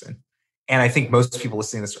morning person? And I think most people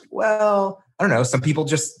listening to this are like, well, I don't know. Some people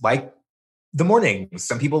just like the mornings.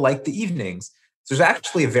 Some people like the evenings. So there's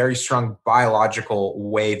actually a very strong biological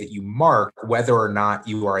way that you mark whether or not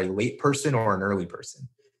you are a late person or an early person.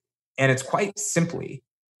 And it's quite simply,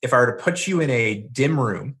 if I were to put you in a dim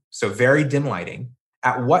room, so very dim lighting,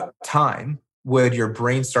 at what time would your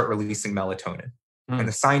brain start releasing melatonin? And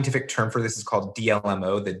the scientific term for this is called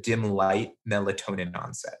DLMO, the dim light melatonin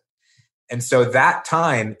onset. And so that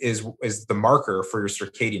time is the marker for your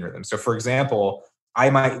circadian rhythm. So for example,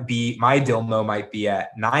 my DLMO might be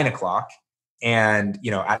at 9 o'clock and,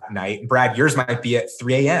 at night. And Brad, yours might be at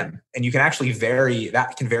 3 a.m. And you can actually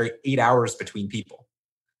that can vary 8 hours between people.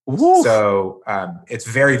 Oof. So it's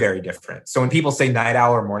very, very different. So when people say night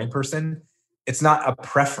owl or morning person, it's not a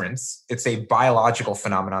preference. It's a biological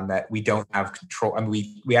phenomenon that we don't have control. I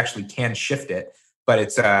mean, we actually can shift it, but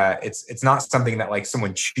it's not something that like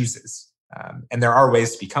someone chooses. And there are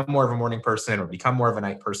ways to become more of a morning person or become more of a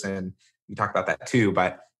night person. We talk about that too,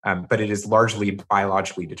 but it is largely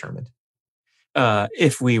biologically determined.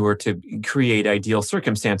 If we were to create ideal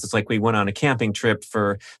circumstances, like we went on a camping trip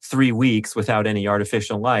for 3 weeks without any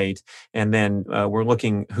artificial light, and then we're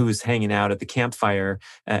looking who's hanging out at the campfire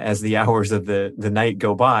as the hours of the night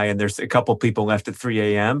go by, and there's a couple people left at 3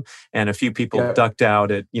 a.m. and a few people ducked out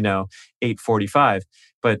at 8:45.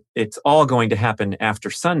 But it's all going to happen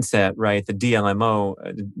after sunset, right? The DLMO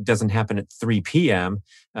doesn't happen at 3 p.m.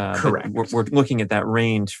 Correct. We're looking at that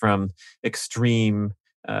range from extreme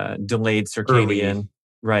delayed circadian, early.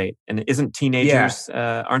 Right? And isn't teenagers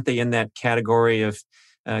aren't they in that category of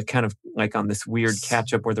kind of like on this weird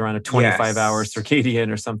catch up where they're on a 25-hour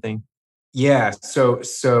circadian or something? Yeah. So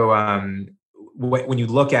when you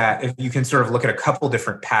look at, if you can sort of look at a couple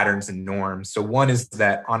different patterns and norms. So one is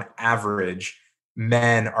that on average,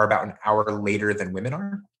 men are about an hour later than women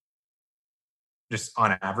are. Just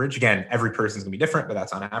on average. Again, every person's gonna be different, but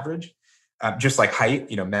that's on average. Just like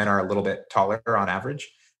height, men are a little bit taller on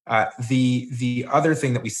average. The other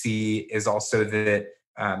thing that we see is also that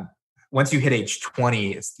once you hit age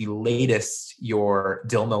 20, it's the latest your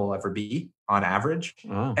DLMO will ever be on average.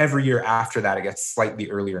 Oh. Every year after that, it gets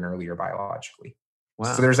slightly earlier and earlier biologically.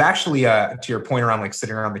 Wow. So there's actually, to your point around like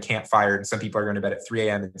sitting around the campfire, and some people are going to bed at 3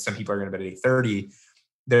 a.m. and some people are going to bed at 8:30.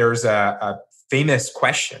 There's a famous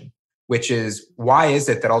question, which is, why is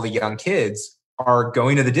it that all the young kids are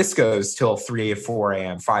going to the discos till 3 or 4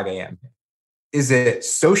 a.m., 5 a.m.? Is it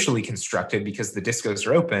socially constructed because the discos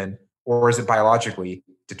are open, or is it biologically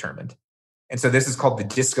determined? And so this is called the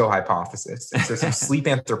disco hypothesis. And so some sleep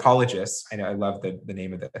anthropologists, I know I love the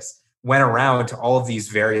name of this, went around to all of these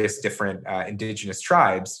various different indigenous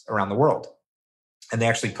tribes around the world. And they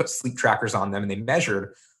actually put sleep trackers on them, and they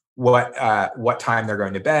measured what time they're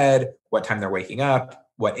going to bed, what time they're waking up,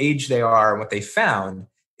 what age they are. And what they found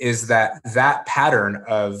is that pattern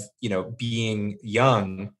of, being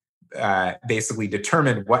young basically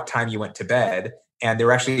determined what time you went to bed. And they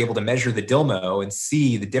were actually able to measure the DLMO and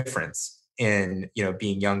see the difference in,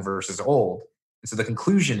 being young versus old. And so the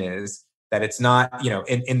conclusion is that it's not,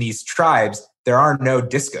 in these tribes, there are no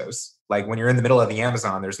discos. Like when you're in the middle of the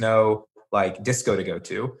Amazon, there's no like disco to go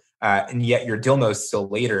to. And yet your DLMO is still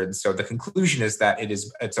later. And so the conclusion is that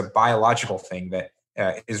it's a biological thing that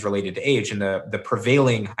is related to age. And the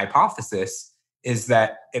prevailing hypothesis is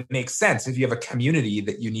that it makes sense if you have a community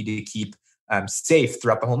that you need to keep safe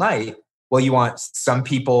throughout the whole night. Well, you want some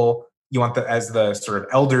people, as the sort of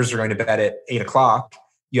elders are going to bed at 8 o'clock,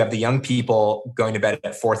 you have the young people going to bed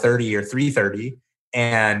at 4:30 or 3:30.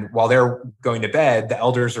 And while they're going to bed, the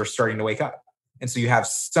elders are starting to wake up. And so you have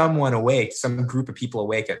someone awake, some group of people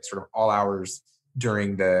awake at sort of all hours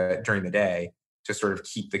during the day to sort of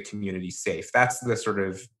keep the community safe. That's the sort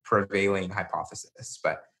of prevailing hypothesis.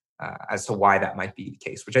 But as to why that might be the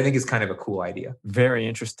case, which I think is kind of a cool idea. Very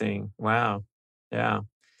interesting. Wow. Yeah.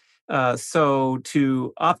 So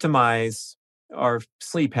to optimize our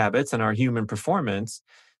sleep habits and our human performance,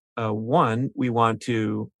 one, we want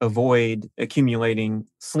to avoid accumulating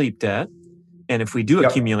sleep debt. And if we do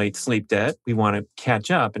accumulate sleep debt, we want to catch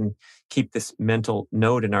up and keep this mental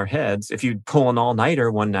note in our heads. If you pull an all-nighter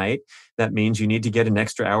one night, that means you need to get an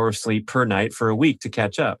extra hour of sleep per night for a week to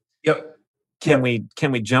catch up. Yep. Can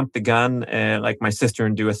we jump the gun like my sister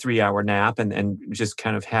and do a 3-hour nap and just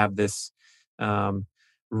kind of have this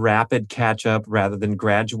rapid catch up rather than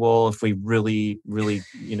gradual if we really,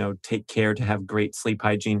 take care to have great sleep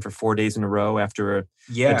hygiene for 4 days in a row after a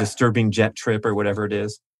disturbing jet trip or whatever it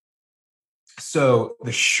is? So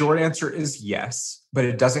the short answer is yes, but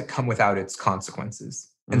it doesn't come without its consequences.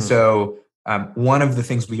 And so one of the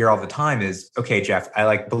things we hear all the time is, okay, Jeff,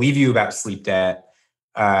 I believe you about sleep debt.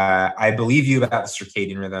 I believe you about the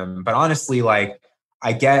circadian rhythm, but honestly,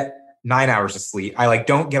 I get 9 hours of sleep. I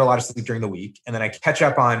don't get a lot of sleep during the week. And then I catch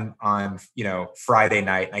up on Friday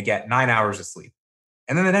night and I get 9 hours of sleep.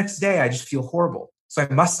 And then the next day I just feel horrible. So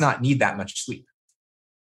I must not need that much sleep.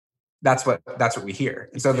 That's what we hear.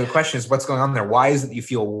 And so the question is, what's going on there? Why is it that you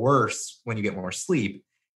feel worse when you get more sleep?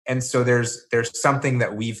 And so there's something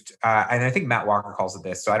that we've, and I think Matt Walker calls it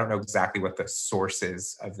this. So I don't know exactly what the source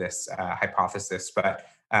is of this hypothesis, but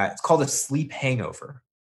it's called a sleep hangover.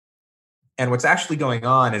 And what's actually going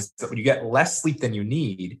on is that when you get less sleep than you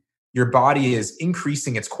need, your body is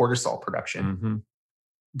increasing its cortisol production,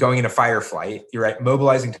 going into fight or flight. You're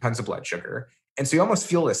mobilizing tons of blood sugar. And so you almost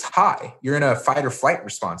feel this high. You're in a fight or flight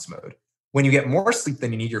response mode. When you get more sleep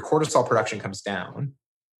than you need, your cortisol production comes down.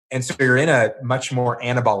 And so you're in a much more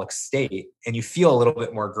anabolic state and you feel a little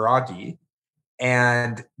bit more groggy.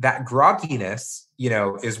 And that grogginess,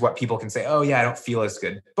 is what people can say, oh yeah, I don't feel as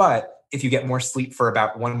good. But if you get more sleep for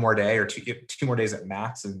about one more day or two more days at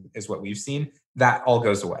max is what we've seen, that all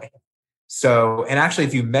goes away. So, and actually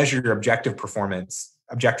if you measure your objective performance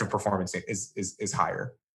is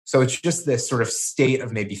higher. So it's just this sort of state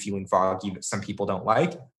of maybe feeling foggy that some people don't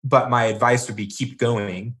like. But my advice would be keep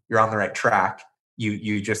going. You're on the right track.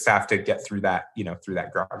 You just have to get through that, through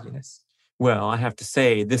that grogginess. Well, I have to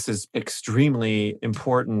say, this is extremely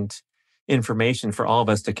important information for all of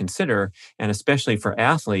us to consider, and especially for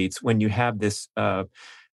athletes. When you have this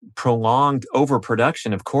prolonged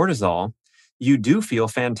overproduction of cortisol, you do feel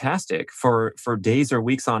fantastic for days or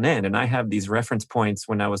weeks on end. And I have these reference points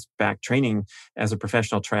when I was back training as a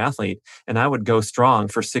professional triathlete, and I would go strong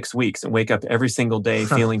for 6 weeks and wake up every single day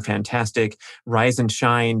feeling fantastic, rise and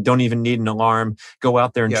shine, don't even need an alarm, go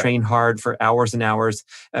out there and train hard for hours and hours,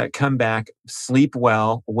 come back, sleep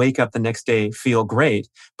well, wake up the next day, feel great.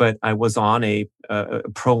 But I was on a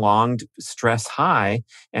prolonged stress high.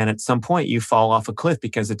 And at some point you fall off a cliff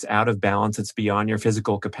because it's out of balance. It's beyond your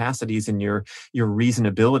physical capacities and your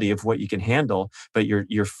reasonability of what you can handle, but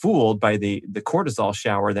you're fooled by the cortisol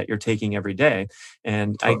shower that you're taking every day.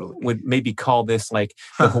 And totally. I would maybe call this like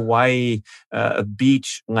the Hawaii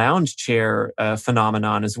beach lounge chair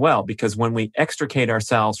phenomenon as well, because when we extricate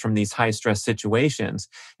ourselves from these high stress situations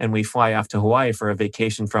and we fly off to Hawaii for a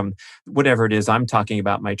vacation from whatever it is I'm talking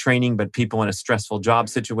about, my training, but people in a stressful job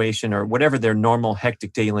situation or whatever their normal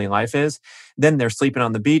hectic daily life is, then they're sleeping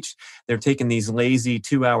on the beach. They're taking these lazy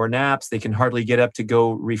 2-hour naps. They can hardly get up to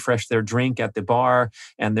go refresh their drink at the bar,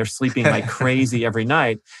 and they're sleeping like crazy every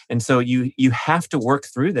night. And so you have to work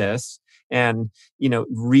through this and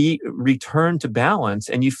return to balance.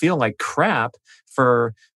 And you feel like crap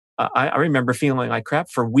for I remember feeling like crap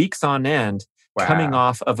for weeks on end. Wow. Coming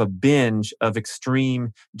off of a binge of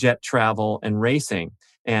extreme jet travel and racing.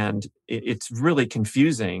 And it's really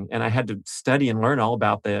confusing. And I had to study and learn all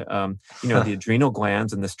about the, the adrenal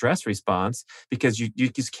glands and the stress response, because you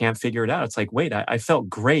just can't figure it out. It's like, wait, I felt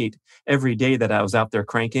great every day that I was out there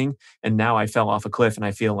cranking, and now I fell off a cliff and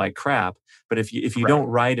I feel like crap. But if you don't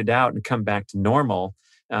ride it out and come back to normal,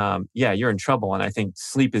 you're in trouble. And I think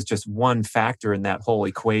sleep is just one factor in that whole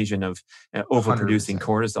equation of overproducing 100%.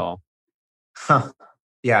 Cortisol. Huh.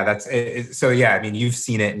 Yeah, that's it. So yeah, I mean, you've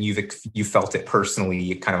seen it and you've felt it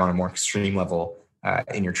personally, kind of on a more extreme level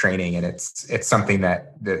in your training, and it's something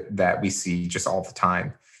that we see just all the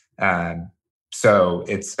time. So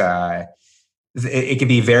it's it can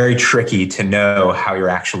be very tricky to know how you're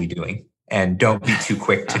actually doing, and don't be too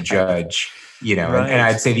quick to judge, Right. and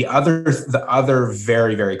I'd say the other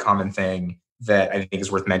very, very common thing that I think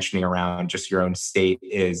is worth mentioning around just your own state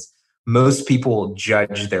is most people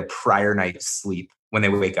judge their prior night's sleep when they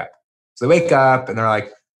wake up. So they wake up and they're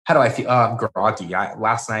like, how do I feel? Oh, I'm groggy.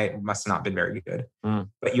 Last night must have not been very good.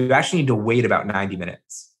 But you actually need to wait about 90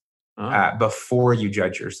 minutes before you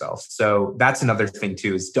judge yourself. So that's another thing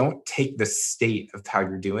too, is don't take the state of how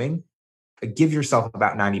you're doing, but give yourself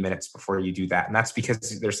about 90 minutes before you do that. And that's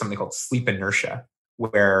because there's something called sleep inertia,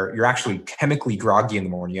 where you're actually chemically groggy in the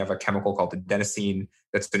morning. You have a chemical called adenosine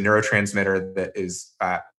that's the neurotransmitter that is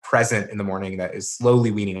present in the morning that is slowly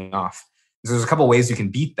weaning off. So there's a couple of ways you can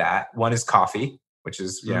beat that. One is coffee, which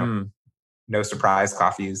is, no surprise,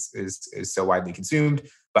 coffee is so widely consumed.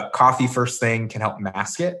 But coffee first thing can help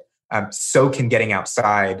mask it. So can getting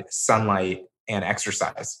outside, sunlight, and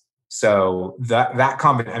exercise. So that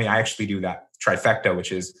combination, I mean, I actually do that trifecta,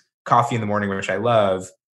 which is coffee in the morning, which I love.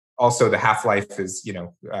 Also, the half-life is,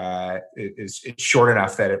 it's short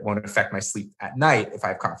enough that it won't affect my sleep at night if I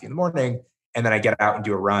have coffee in the morning. And then I get out and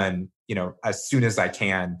do a run, as soon as I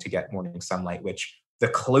can to get morning sunlight, which the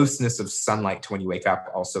closeness of sunlight to when you wake up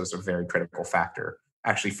also is a very critical factor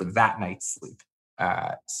actually for that night's sleep.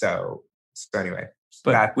 So anyway,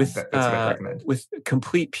 but that's what I recommend. With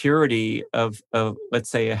complete purity of let's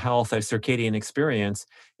say a circadian experience,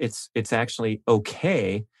 it's actually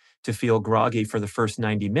okay to feel groggy for the first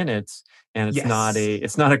 90 minutes. And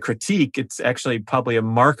it's not a critique. It's actually probably a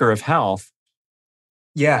marker of health.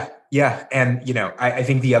 Yeah. And, I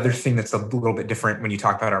think the other thing that's a little bit different when you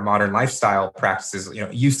talk about our modern lifestyle practices,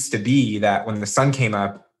 it used to be that when the sun came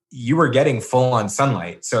up, you were getting full on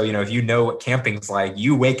sunlight. So, if you know what camping's like,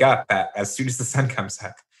 you wake up as soon as the sun comes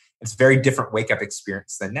up. It's a very different wake up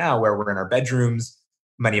experience than now, where we're in our bedrooms.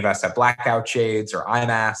 Many of us have blackout shades or eye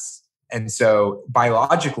masks. And so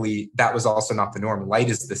biologically, that was also not the norm. Light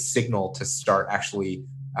is the signal to start actually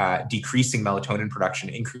decreasing melatonin production,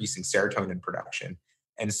 increasing serotonin production.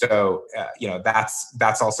 And so,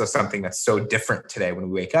 that's also something that's so different today when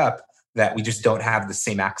we wake up, that we just don't have the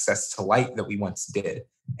same access to light that we once did.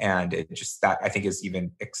 And that I think is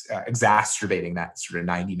even exacerbating that sort of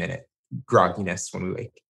 90-minute grogginess when we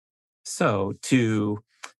wake. So to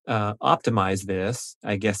optimize this,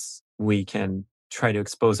 I guess we can try to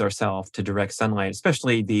expose ourselves to direct sunlight,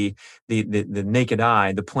 especially the naked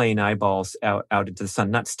eye, the plain eyeballs out into the sun,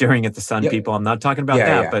 not staring at the sun, people. I'm not talking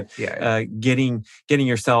about but getting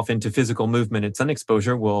yourself into physical movement and sun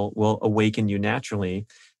exposure will awaken you naturally.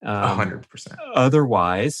 100%.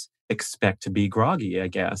 Otherwise, expect to be groggy, I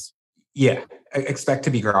guess. Yeah, expect to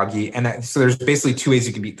be groggy. And so there's basically two ways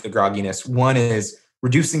you can beat the grogginess. One is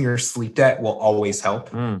reducing your sleep debt will always help.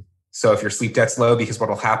 So if your sleep debt's low, because what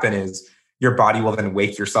will happen is your body will then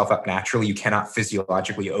wake yourself up naturally. You cannot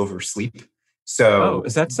physiologically oversleep. So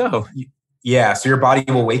is that so? Yeah. So your body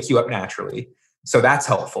will wake you up naturally. So that's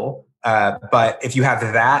helpful. But if you have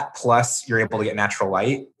that, plus you're able to get natural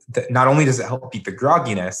light, not only does it help beat the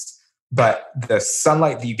grogginess, but the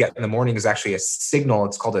sunlight that you get in the morning is actually a signal.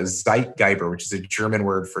 It's called a Zeitgeber, which is a German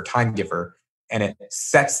word for time giver. And it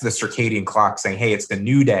sets the circadian clock saying, hey, it's a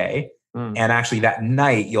new day. And actually that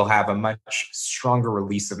night, you'll have a much stronger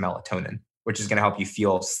release of melatonin, which is going to help you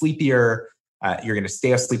feel sleepier. You're going to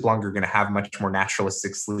stay asleep longer. You're going to have much more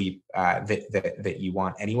naturalistic sleep that you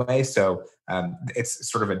want anyway. So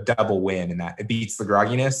it's sort of a double win in that it beats the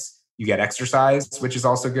grogginess. You get exercise, which is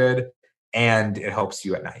also good, and it helps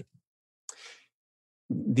you at night.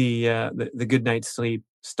 The good night's sleep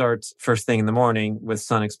starts first thing in the morning with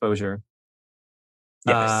sun exposure.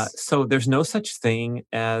 Yes. So there's no such thing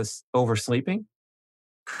as oversleeping?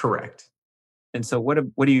 Correct. And so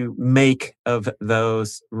what do you make of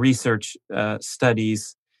those research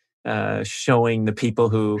studies showing the people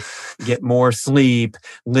who get more sleep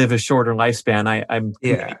live a shorter lifespan?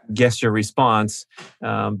 I guess your response,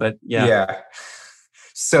 but yeah. Yeah.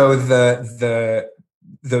 So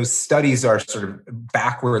those studies are sort of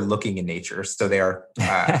backward looking in nature. So they are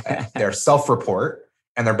they're self-report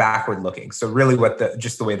and they're backward looking. So really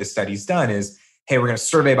just the way the study's done is, hey, we're going to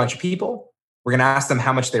survey a bunch of people. We're going to ask them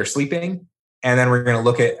how much they're sleeping. And then we're going to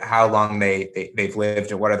look at how long they've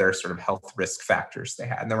lived and what are their sort of health risk factors they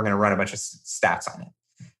had. And then we're going to run a bunch of stats on it.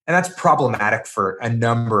 And that's problematic for a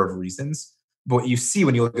number of reasons. But what you see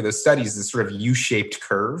when you look at those studies is sort of U-shaped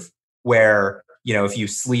curve where, if you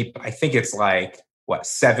sleep, I think it's like,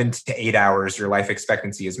 7 to 8 hours, your life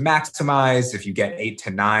expectancy is maximized. If you get 8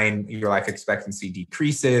 to 9, your life expectancy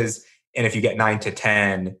decreases. And if you get 9 to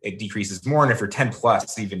 10, it decreases more. And if you're 10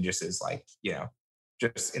 plus, even just is like,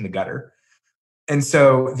 just in the gutter. And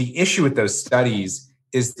so the issue with those studies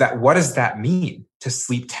is that what does that mean? to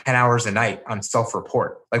sleep 10 hours a night on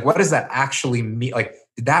self-report. Like, what does that actually mean? Like,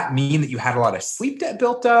 did that mean that you had a lot of sleep debt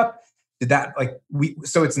built up? Did that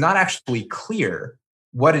so it's not actually clear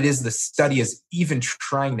what it is the study is even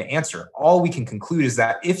trying to answer. All we can conclude is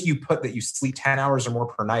that if you put that you sleep 10 hours or more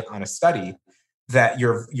per night on a study, that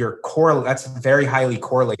that's very highly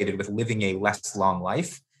correlated with living a less long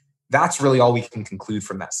life. That's really all we can conclude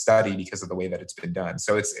from that study because of the way that it's been done.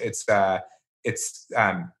 So it's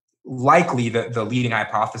likely the leading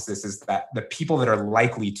hypothesis is that the people that are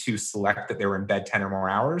likely to select that they were in bed 10 or more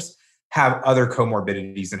hours have other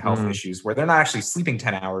comorbidities and health issues where they're not actually sleeping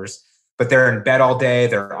 10 hours, but they're in bed all day.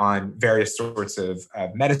 They're on various sorts of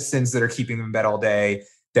medicines that are keeping them in bed all day.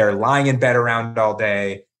 They're lying in bed around all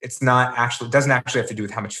day. It doesn't actually have to do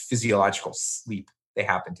with how much physiological sleep they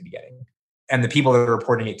happen to be getting. And the people that are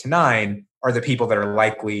reporting 8 to 9 are the people that are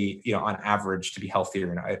likely, on average, to be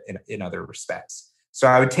healthier in other respects. So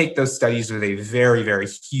I would take those studies with a very, very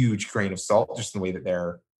huge grain of salt, just in the way that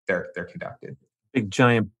they're conducted. Big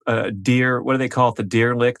giant deer, what do they call it? The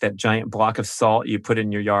deer lick, that giant block of salt you put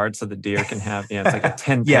in your yard so the deer can have, it's like a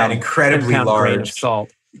 10 pound, an incredibly large grain of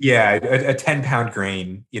salt. Yeah, a 10-pound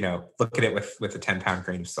grain, look at it with a 10-pound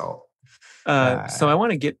grain of salt. So I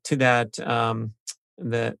want to get to that,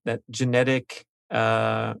 that genetic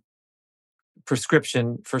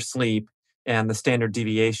prescription for sleep and the standard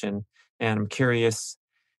deviation. And I'm curious,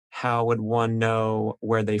 how would one know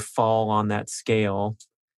where they fall on that scale?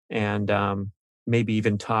 And maybe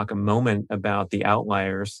even talk a moment about the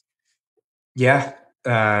outliers. Yeah.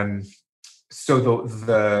 So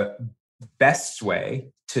the best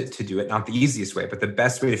way to do it, not the easiest way, but the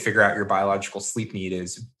best way to figure out your biological sleep need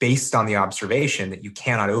is based on the observation that you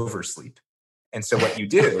cannot oversleep. And so what you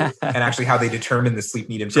do, and actually how they determine the sleep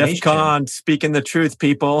need information. Jeff Kahn, speaking the truth,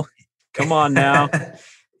 people. Come on now.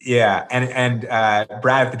 Yeah. And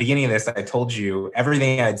Brad, at the beginning of this, I told you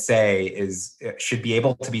everything I'd say should be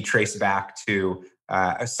able to be traced back to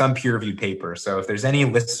some peer-reviewed paper. So if there's any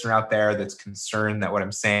listener out there that's concerned that what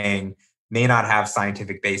I'm saying may not have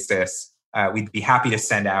scientific basis, we'd be happy to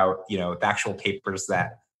send out, the actual papers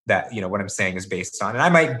that what I'm saying is based on. And I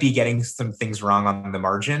might be getting some things wrong on the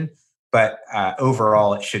margin, but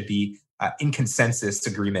overall it should be in consensus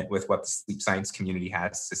agreement with what the sleep science community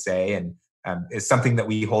has to say, and is something that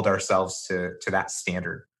we hold ourselves to that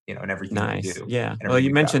standard, in everything we do. Yeah. Well,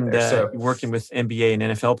 you mentioned working with NBA and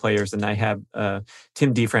NFL players, and I have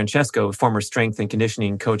Tim DeFrancesco, former strength and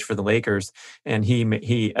conditioning coach for the Lakers, and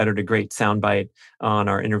he uttered a great soundbite on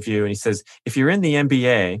our interview, and he says, if you're in the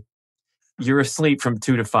NBA, you're asleep from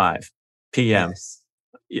 2 to 5 p.m.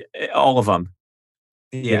 Yes. All of them.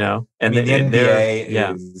 Yeah. And the NBA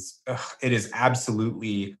it is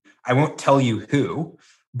absolutely, I won't tell you who,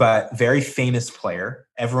 but very famous player.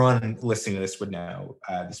 Everyone listening to this would know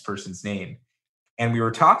this person's name. And we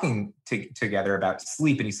were talking together about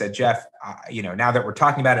sleep. And he said, Jeff, now that we're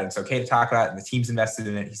talking about it, it's okay to talk about it, and the team's invested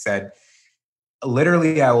in it. He said,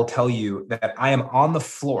 literally, I will tell you that I am on the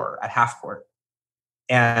floor at half court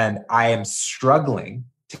and I am struggling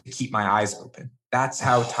to keep my eyes open. That's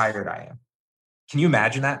how tired I am. Can you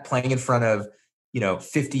imagine that, playing in front of,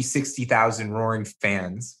 50, 60,000 roaring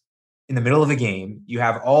fans in the middle of a game? You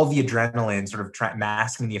have all the adrenaline sort of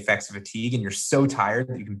masking the effects of fatigue, and you're so tired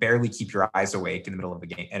that you can barely keep your eyes awake in the middle of a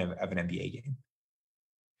game, of an NBA game.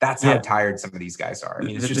 That's how tired some of these guys are. I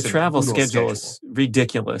mean, it's just the travel schedule is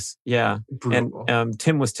ridiculous. Yeah. Brutal. And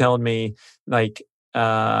Tim was telling me, like,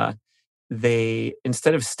 they,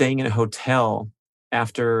 instead of staying in a hotel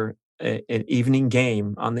after an evening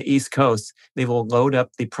game on the East Coast, they will load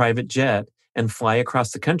up the private jet and fly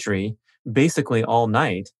across the country basically all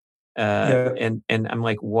night. And I'm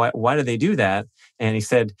like, why do they do that? And he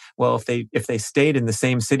said, well, if they stayed in the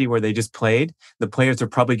same city where they just played, the players are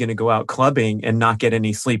probably going to go out clubbing and not get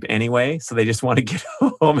any sleep anyway. So they just want to get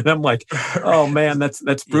home. And I'm like, oh man, that's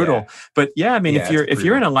brutal. Yeah. But yeah, I mean, if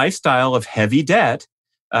you're in a lifestyle of heavy debt,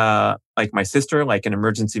 like my sister, like an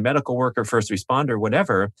emergency medical worker, first responder,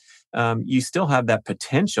 whatever, you still have that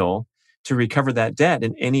potential to recover that debt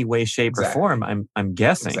in any way, shape, or form. I'm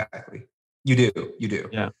guessing. Exactly. You do.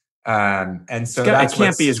 Yeah. And so it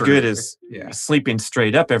can't be as good as sleeping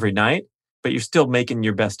straight up every night, but you're still making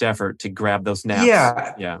your best effort to grab those naps.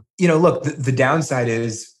 Yeah. Look, the downside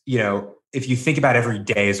is, if you think about every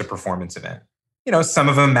day as a performance event, some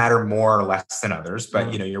of them matter more or less than others,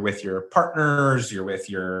 but you're with your partners, you're with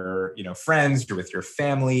your, friends, you're with your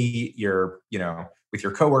family, you're, with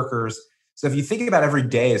your coworkers. So if you think about every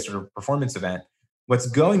day as sort of a performance event, what's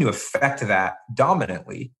going to affect that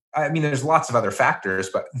dominantly, I mean, there's lots of other factors,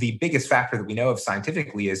 but the biggest factor that we know of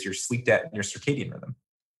scientifically is your sleep debt and your circadian rhythm.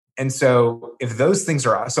 And so if those things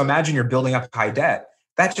are, so imagine you're building up high debt.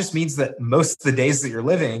 That just means that most of the days that you're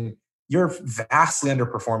living, you're vastly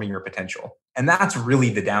underperforming your potential. And that's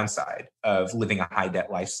really the downside of living a high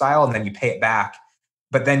debt lifestyle. And then you pay it back,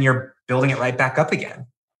 but then you're building it right back up again.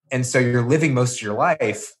 And so you're living most of your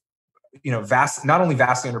life, not only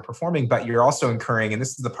vastly underperforming, but you're also incurring, and this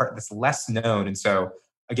is the part that's less known. And so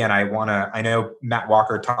again, I know Matt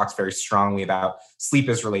Walker talks very strongly about sleep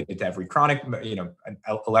is related to every chronic,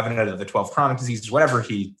 11 out of the 12 chronic diseases, whatever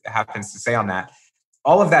he happens to say on that.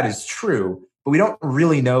 All of that is true, but we don't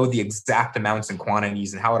really know the exact amounts and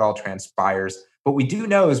quantities and how it all transpires. What we do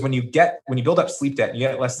know is when you build up sleep debt and you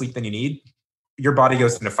get less sleep than you need, your body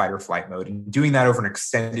goes into fight or flight mode. And doing that over an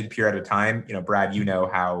extended period of time, Brad,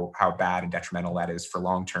 how bad and detrimental that is for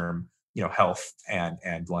long-term, health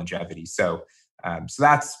and longevity. So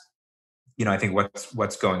that's, I think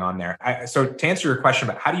what's going on there. So to answer your question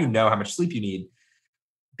about how do you know how much sleep you need,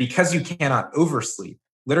 because you cannot oversleep,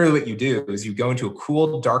 literally what you do is you go into a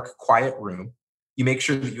cool, dark, quiet room. You make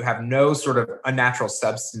sure that you have no sort of unnatural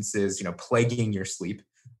substances, plaguing your sleep.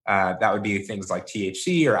 That would be things like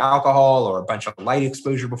THC or alcohol or a bunch of light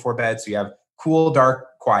exposure before bed. So you have cool,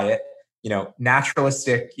 dark, quiet,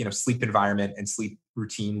 naturalistic, sleep environment and sleep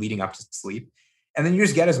routine leading up to sleep. And then you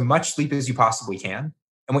just get as much sleep as you possibly can.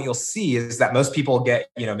 And what you'll see is that most people get,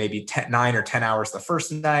 maybe 9 or 10 hours the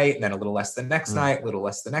first night, and then a little less the next night, a little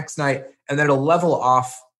less the next night. And then it'll level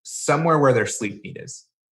off somewhere where their sleep need is.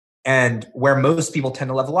 And where most people tend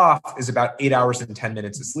to level off is about 8 hours and 10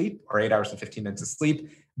 minutes of sleep, or 8 hours and 15 minutes of sleep.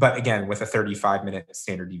 But again, with a 35-minute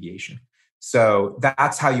standard deviation. So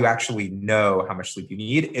that's how you actually know how much sleep you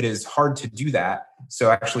need. It is hard to do that. So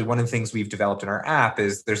actually, one of the things we've developed in our app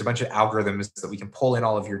is there's a bunch of algorithms that we can pull in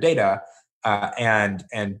all of your data and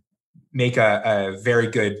make a very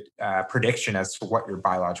good prediction as to what your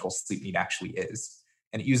biological sleep need actually is.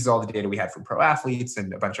 And it uses all the data we had from pro athletes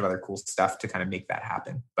and a bunch of other cool stuff to kind of make that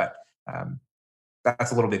happen. But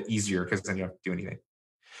that's a little bit easier because then you don't have to do anything.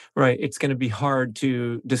 Right. It's going to be hard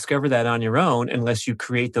to discover that on your own unless you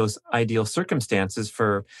create those ideal circumstances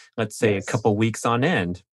for, let's say, a couple weeks on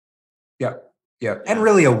end. Yep. Yeah. And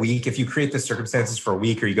really a week, if you create the circumstances for a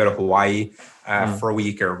week or you go to Hawaii for a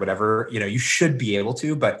week or whatever, you should be able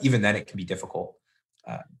to, but even then it can be difficult.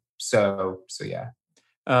 So yeah.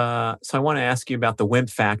 So I want to ask you about the WIMP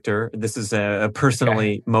factor. This is a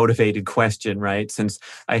personally motivated question, right? Since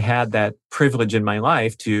I had that privilege in my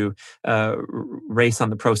life to race on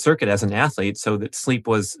the pro circuit as an athlete, so that sleep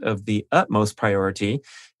was of the utmost priority.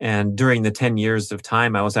 And during the 10 years of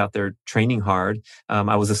time I was out there training hard,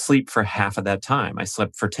 I was asleep for half of that time. I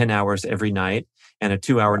slept for 10 hours every night and a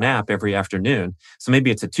 2-hour nap every afternoon. So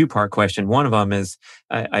maybe it's a two-part question. One of them is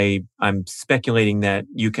I'm speculating that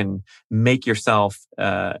you can make yourself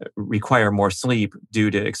require more sleep due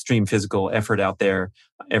to extreme physical effort out there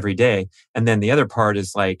every day. And then the other part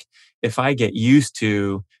is like, if I get used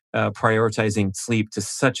to prioritizing sleep to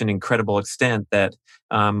such an incredible extent that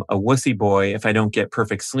a wussy boy if I don't get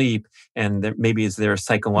perfect sleep, and maybe is there a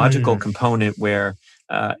psychological component where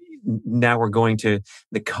now we're going to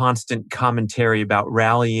the constant commentary about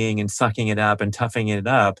rallying and sucking it up and toughing it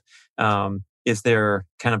up. Is there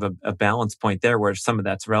kind of a balance point there where some of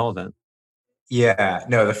that's relevant? Yeah,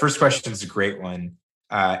 no, the first question is a great one.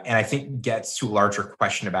 And I think gets to a larger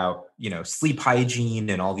question about, sleep hygiene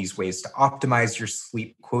and all these ways to optimize your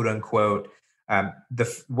sleep, quote unquote.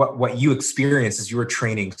 What you experience is you were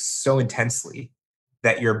training so intensely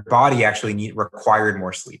that your body actually required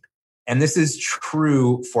more sleep. And this is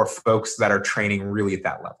true for folks that are training really at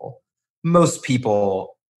that level. Most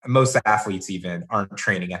people, most athletes even aren't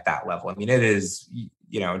training at that level. I mean, it is,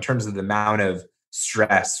 in terms of the amount of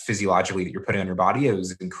stress physiologically that you're putting on your body, it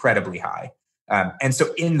was incredibly high. And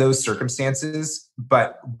so in those circumstances,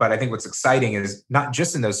 but I think what's exciting is not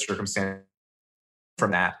just in those circumstances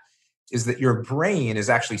from that, is that your brain is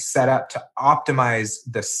actually set up to optimize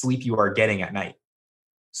the sleep you are getting at night.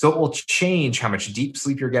 So it will change how much deep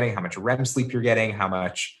sleep you're getting, how much REM sleep you're getting, how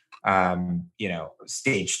much,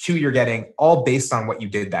 stage 2 you're getting, all based on what you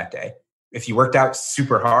did that day. If you worked out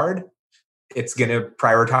super hard, it's going to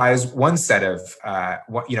prioritize one set of,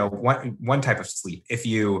 one type of sleep. If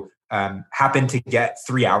you happen to get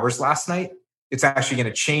 3 hours last night, it's actually going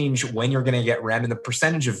to change when you're going to get REM and the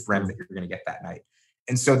percentage of REM that you're going to get that night.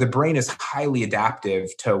 And so the brain is highly adaptive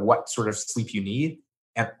to what sort of sleep you need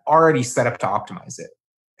and already set up to optimize it.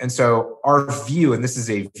 And so our view, and this is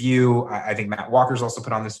a view, I think Matt Walker's also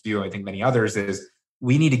put on this view, I think many others, is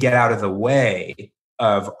we need to get out of the way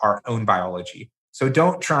of our own biology. So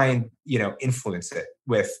don't try and, influence it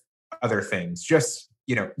with other things. Just,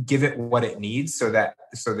 give it what it needs so that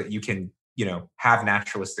you can, have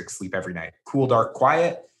naturalistic sleep every night. Cool, dark,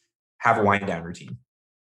 quiet, have a wind down routine.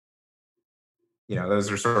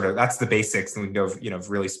 Those are that's the basics, and we can go,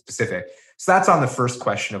 really specific. So that's on the first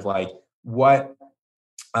question of like, what,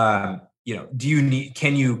 do you need,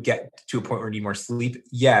 can you get to a point where you need more sleep?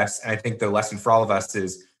 Yes. And I think the lesson for all of us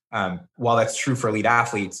is, while that's true for elite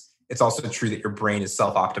athletes, it's also true that your brain is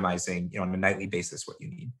self-optimizing, on a nightly basis, what you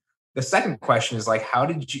need. The second question is like, how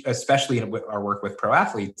did you, especially in our work with pro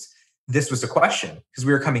athletes, this was a question because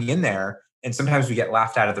we were coming in there and sometimes we get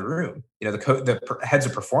laughed out of the room. The heads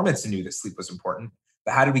of performance knew that sleep was important,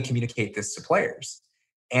 but how did we communicate this to players?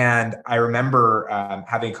 And I remember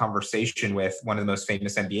having a conversation with one of the most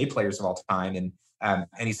famous NBA players of all time. And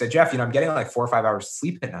he said, Jeff, I'm getting like 4 or 5 hours of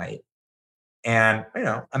sleep at night. And,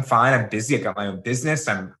 I'm fine. I'm busy. I've got my own business.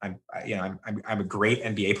 I'm a great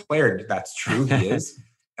NBA player. That's true. He is.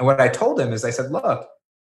 And what I told him is I said, look,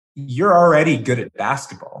 you're already good at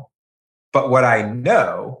basketball, but what I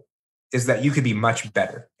know is that you could be much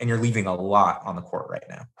better, and you're leaving a lot on the court right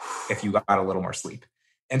now if you got a little more sleep.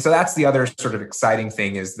 And so that's the other sort of exciting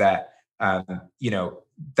thing is that, it's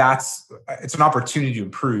an opportunity to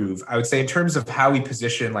improve. I would say in terms of how we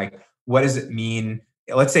position, like, what does it mean?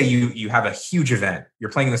 Let's say you have a huge event, you're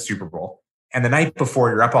playing in the Super Bowl, and the night before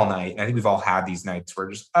you're up all night. And I think we've all had these nights where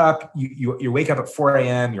you're just up, you wake up at 4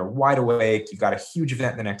 a.m., you're wide awake, you've got a huge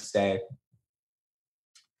event the next day.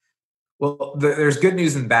 Well, there's good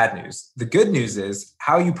news and bad news. The good news is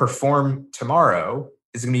how you perform tomorrow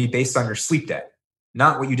is going to be based on your sleep debt,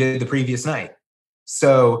 not what you did the previous night.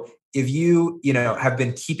 So if you, have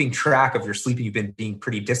been keeping track of your sleep and you've been being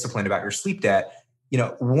pretty disciplined about your sleep debt,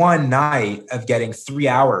 one night of getting 3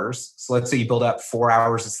 hours. So let's say you build up 4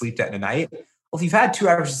 hours of sleep debt in a night. Well, if you've had 2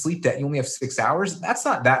 hours of sleep debt and you only have 6 hours, that's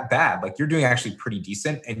not that bad. Like, you're doing actually pretty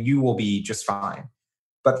decent and you will be just fine.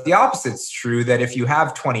 But the opposite's true, that if you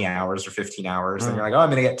have 20 hours or 15 hours and you're like, oh,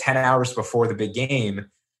 I'm going to get 10 hours before the big game,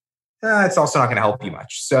 it's also not going to help you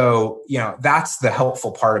much. So, that's the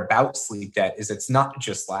helpful part about sleep debt is it's not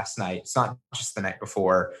just last night. It's not just the night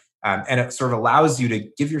before. And it sort of allows you to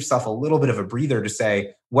give yourself a little bit of a breather to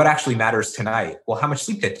say, what actually matters tonight? Well, how much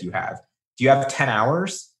sleep debt do you have? Do you have 10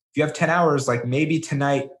 hours? If you have 10 hours, like maybe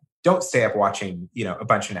tonight, don't stay up watching, a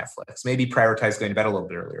bunch of Netflix. Maybe prioritize going to bed a little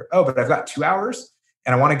bit earlier. Oh, but I've got 2 hours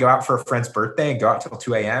and I want to go out for a friend's birthday and go out till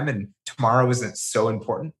 2 a.m. and tomorrow isn't so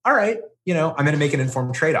important. All right. I'm going to make an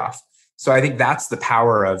informed trade-off. So I think that's the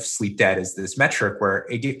power of sleep debt, is this metric where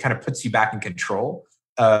it kind of puts you back in control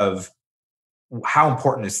of how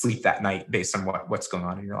important is sleep that night based on what's going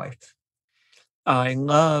on in your life. I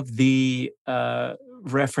love the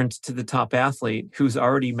reference to the top athlete who's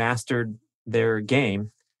already mastered their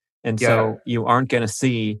game. And so you aren't going to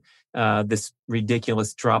see this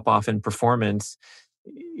ridiculous drop off in performance,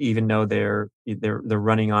 even though they're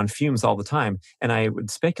running on fumes all the time. And I would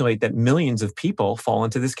speculate that millions of people fall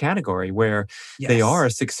into this category where they are a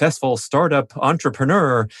successful startup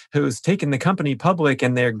entrepreneur who's taken the company public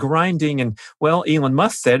and they're grinding. And well, Elon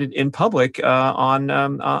Musk said it in public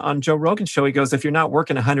on Joe Rogan's show. He goes, if you're not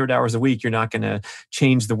working 100 hours a week, you're not going to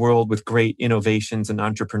change the world with great innovations and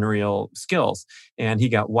entrepreneurial skills. And he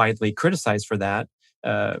got widely criticized for that.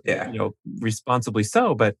 Responsibly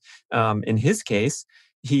so. But in his case,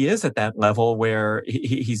 he is at that level where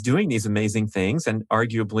he's doing these amazing things, and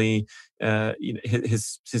arguably,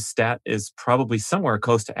 his stat is probably somewhere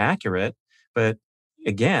close to accurate. But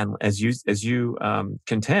again, as you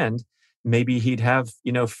contend, maybe he'd have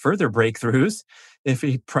further breakthroughs if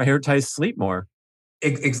he prioritized sleep more.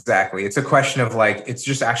 Exactly. It's a question of like, it's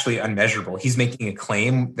just actually unmeasurable. He's making a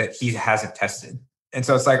claim that he hasn't tested. And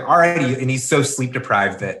so it's like, already, and he's so sleep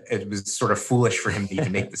deprived that it was sort of foolish for him to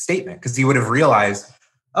even make the statement, because he would have realized,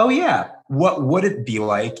 oh yeah, what would it be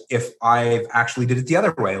like if I actually did it the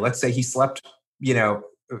other way? Let's say he slept,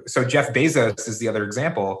 so Jeff Bezos is the other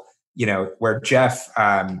example, where Jeff,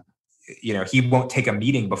 he won't take a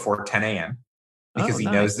meeting before 10 a.m. because he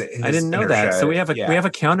knows that I didn't know that. So we have a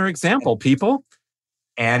counterexample, people.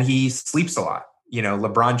 And he sleeps a lot.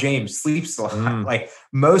 LeBron James sleeps a lot. Like,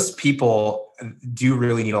 most people do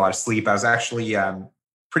really need a lot of sleep. I was actually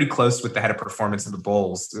pretty close with the head of performance of the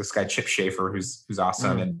Bulls, this guy Chip Schaefer, who's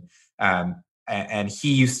awesome, and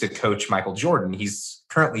he used to coach Michael Jordan. He's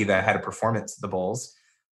currently the head of performance of the Bulls.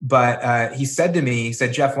 But he said to me,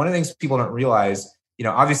 Jeff, one of the things people don't realize,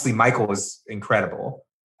 obviously Michael was incredible,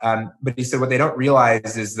 but he said what they don't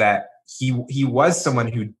realize is that he was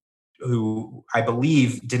someone who I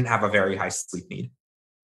believe didn't have a very high sleep need.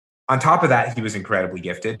 On top of that, he was incredibly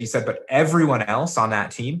gifted. He said, but everyone else on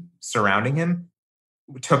that team surrounding him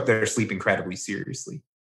took their sleep incredibly seriously.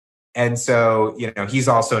 And so, he's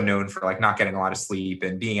also known for like not getting a lot of sleep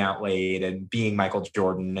and being out late and being Michael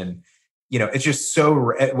Jordan. And, it's just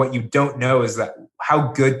so, what you don't know is that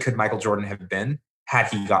how good could Michael Jordan have been had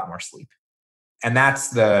he got more sleep? And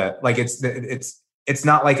that's it's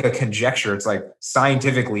not like a conjecture. It's like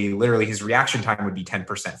scientifically, literally his reaction time would be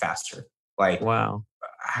 10% faster. Like, wow,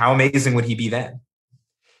 how amazing would he be then?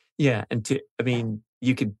 Yeah. And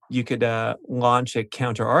you could launch a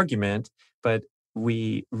counter argument, but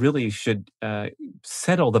we really should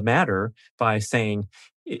settle the matter by saying,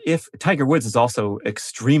 if Tiger Woods is also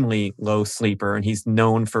extremely low sleeper and he's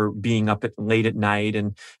known for being up late at night,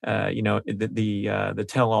 and the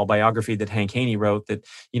tell-all biography that Hank Haney wrote that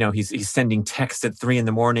he's sending texts at 3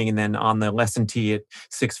 a.m. and then on the lesson tee at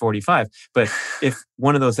 6:45. But if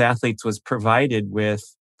one of those athletes was provided with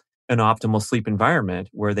an optimal sleep environment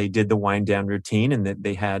where they did the wind down routine and that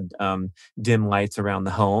they had dim lights around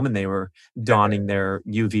the home and they were donning their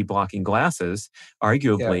UV blocking glasses,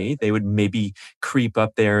 arguably they would maybe creep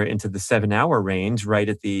up there into the 7-hour range right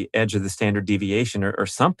at the edge of the standard deviation or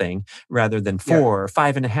something, rather than 4 or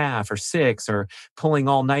 5.5 or 6 or pulling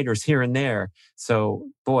all-nighters here and there. So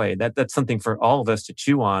boy, that's something for all of us to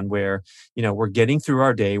chew on, where, we're getting through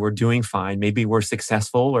our day, we're doing fine, maybe we're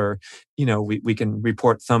successful, or, we can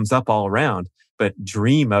report thumbs up all around, but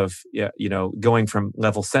dream of, going from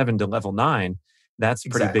level 7 to level 9. That's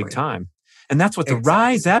pretty big time. And that's what the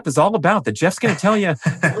Rise app is all about, that Jeff's going to tell you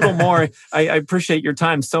a little more. I appreciate your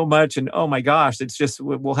time so much. And oh my gosh, it's just,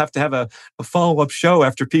 we'll have to have a follow-up show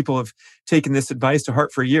after people have taken this advice to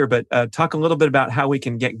heart for a year. But talk a little bit about how we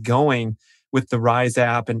can get going with the Rise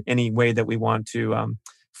app and any way that we want to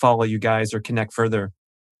follow you guys or connect further.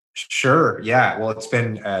 Sure. Yeah. Well, it's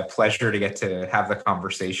been a pleasure to get to have the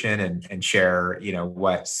conversation and share,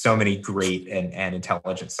 what so many great and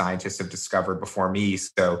intelligent scientists have discovered before me.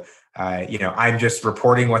 So, I'm just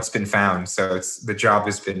reporting what's been found. So the job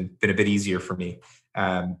has been a bit easier for me.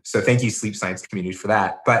 So thank you, sleep science community, for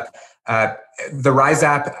that. But the Rise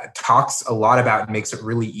app talks a lot about and makes it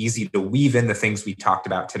really easy to weave in the things we talked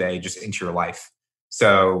about today just into your life.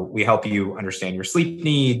 So we help you understand your sleep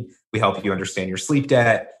need. We help you understand your sleep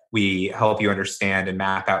debt. We help you understand and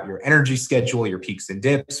map out your energy schedule, your peaks and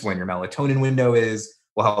dips, when your melatonin window is.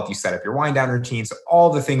 We'll help you set up your wind down routine. So all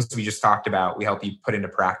the things we just talked about, we help you put into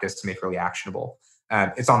practice to make it really actionable.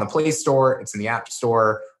 It's on the Play Store. It's in the App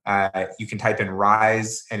Store. You can type in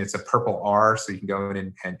Rise and it's a purple R, so you can go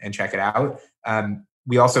in and check it out.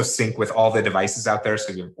 We also sync with all the devices out there.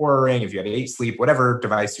 So if you have Oura Ring, if you have 8 Sleep, whatever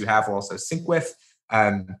device you have, we'll also sync with.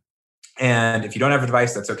 And if you don't have a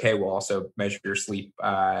device, that's okay. We'll also measure your sleep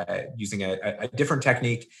using a different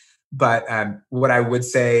technique. But what I would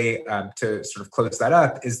say to sort of close that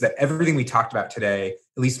up is that everything we talked about today,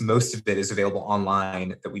 at least most of it, is available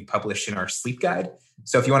online that we publish in our sleep guide.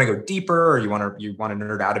 So if you want to go deeper, or you want to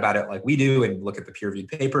nerd out about it like we do and look at the peer-reviewed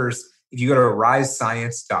papers, if you go to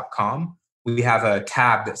risescience.com, we have a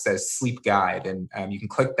tab that says Sleep Guide, and you can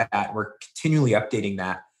click that. We're continually updating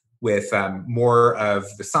that with more of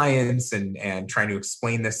the science and trying to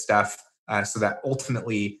explain this stuff so that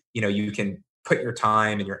ultimately, you can put your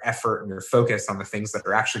time and your effort and your focus on the things that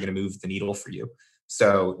are actually going to move the needle for you.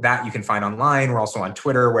 So that you can find online. We're also on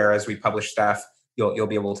Twitter, where as we publish stuff, you'll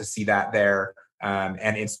be able to see that there, and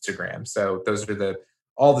Instagram. So those are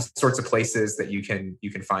all the sorts of places that you can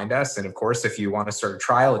find us. And of course, if you want to start a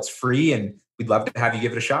trial, it's free, and we'd love to have you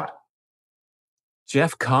give it a shot.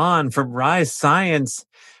 Jeff Kahn from Rise Science,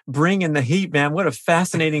 bringing the heat, man. What a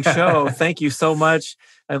fascinating show. Thank you so much.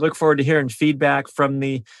 I look forward to hearing feedback from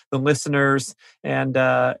the listeners. And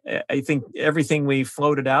I think everything we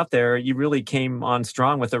floated out there, you really came on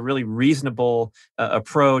strong with a really reasonable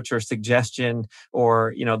approach or suggestion,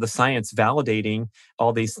 or, the science validating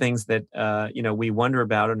all these things that, we wonder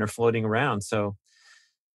about and are floating around. So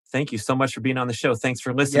thank you so much for being on the show. Thanks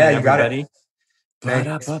for listening, everybody.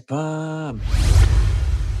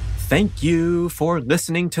 Thank you for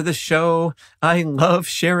listening to the show. I love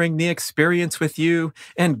sharing the experience with you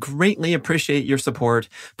and greatly appreciate your support.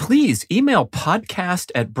 Please email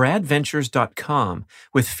podcast@bradventures.com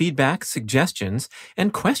with feedback, suggestions,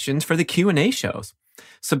 and questions for the Q&A shows.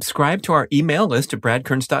 Subscribe to our email list at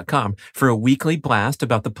bradkearns.com for a weekly blast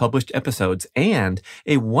about the published episodes and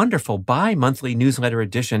a wonderful bi-monthly newsletter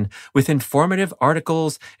edition with informative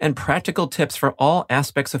articles and practical tips for all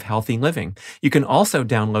aspects of healthy living. You can also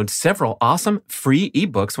download several awesome free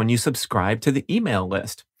ebooks when you subscribe to the email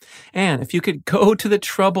list. And if you could go to the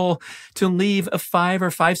trouble to leave a 5 or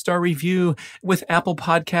 5-star review with Apple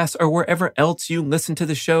Podcasts or wherever else you listen to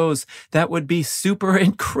the shows, that would be super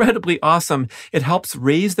incredibly awesome. It helps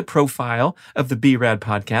raise the profile of the B-Rad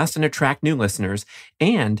podcast and attract new listeners.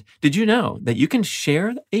 And did you know that you can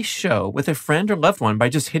share a show with a friend or loved one by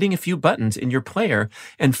just hitting a few buttons in your player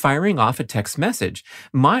and firing off a text message?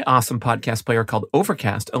 My awesome podcast player called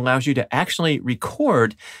Overcast allows you to actually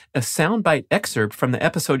record a soundbite excerpt from the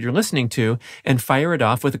episode you're listening to and fire it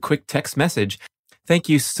off with a quick text message. Thank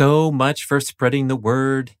you so much for spreading the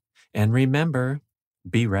word. And remember,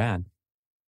 be rad.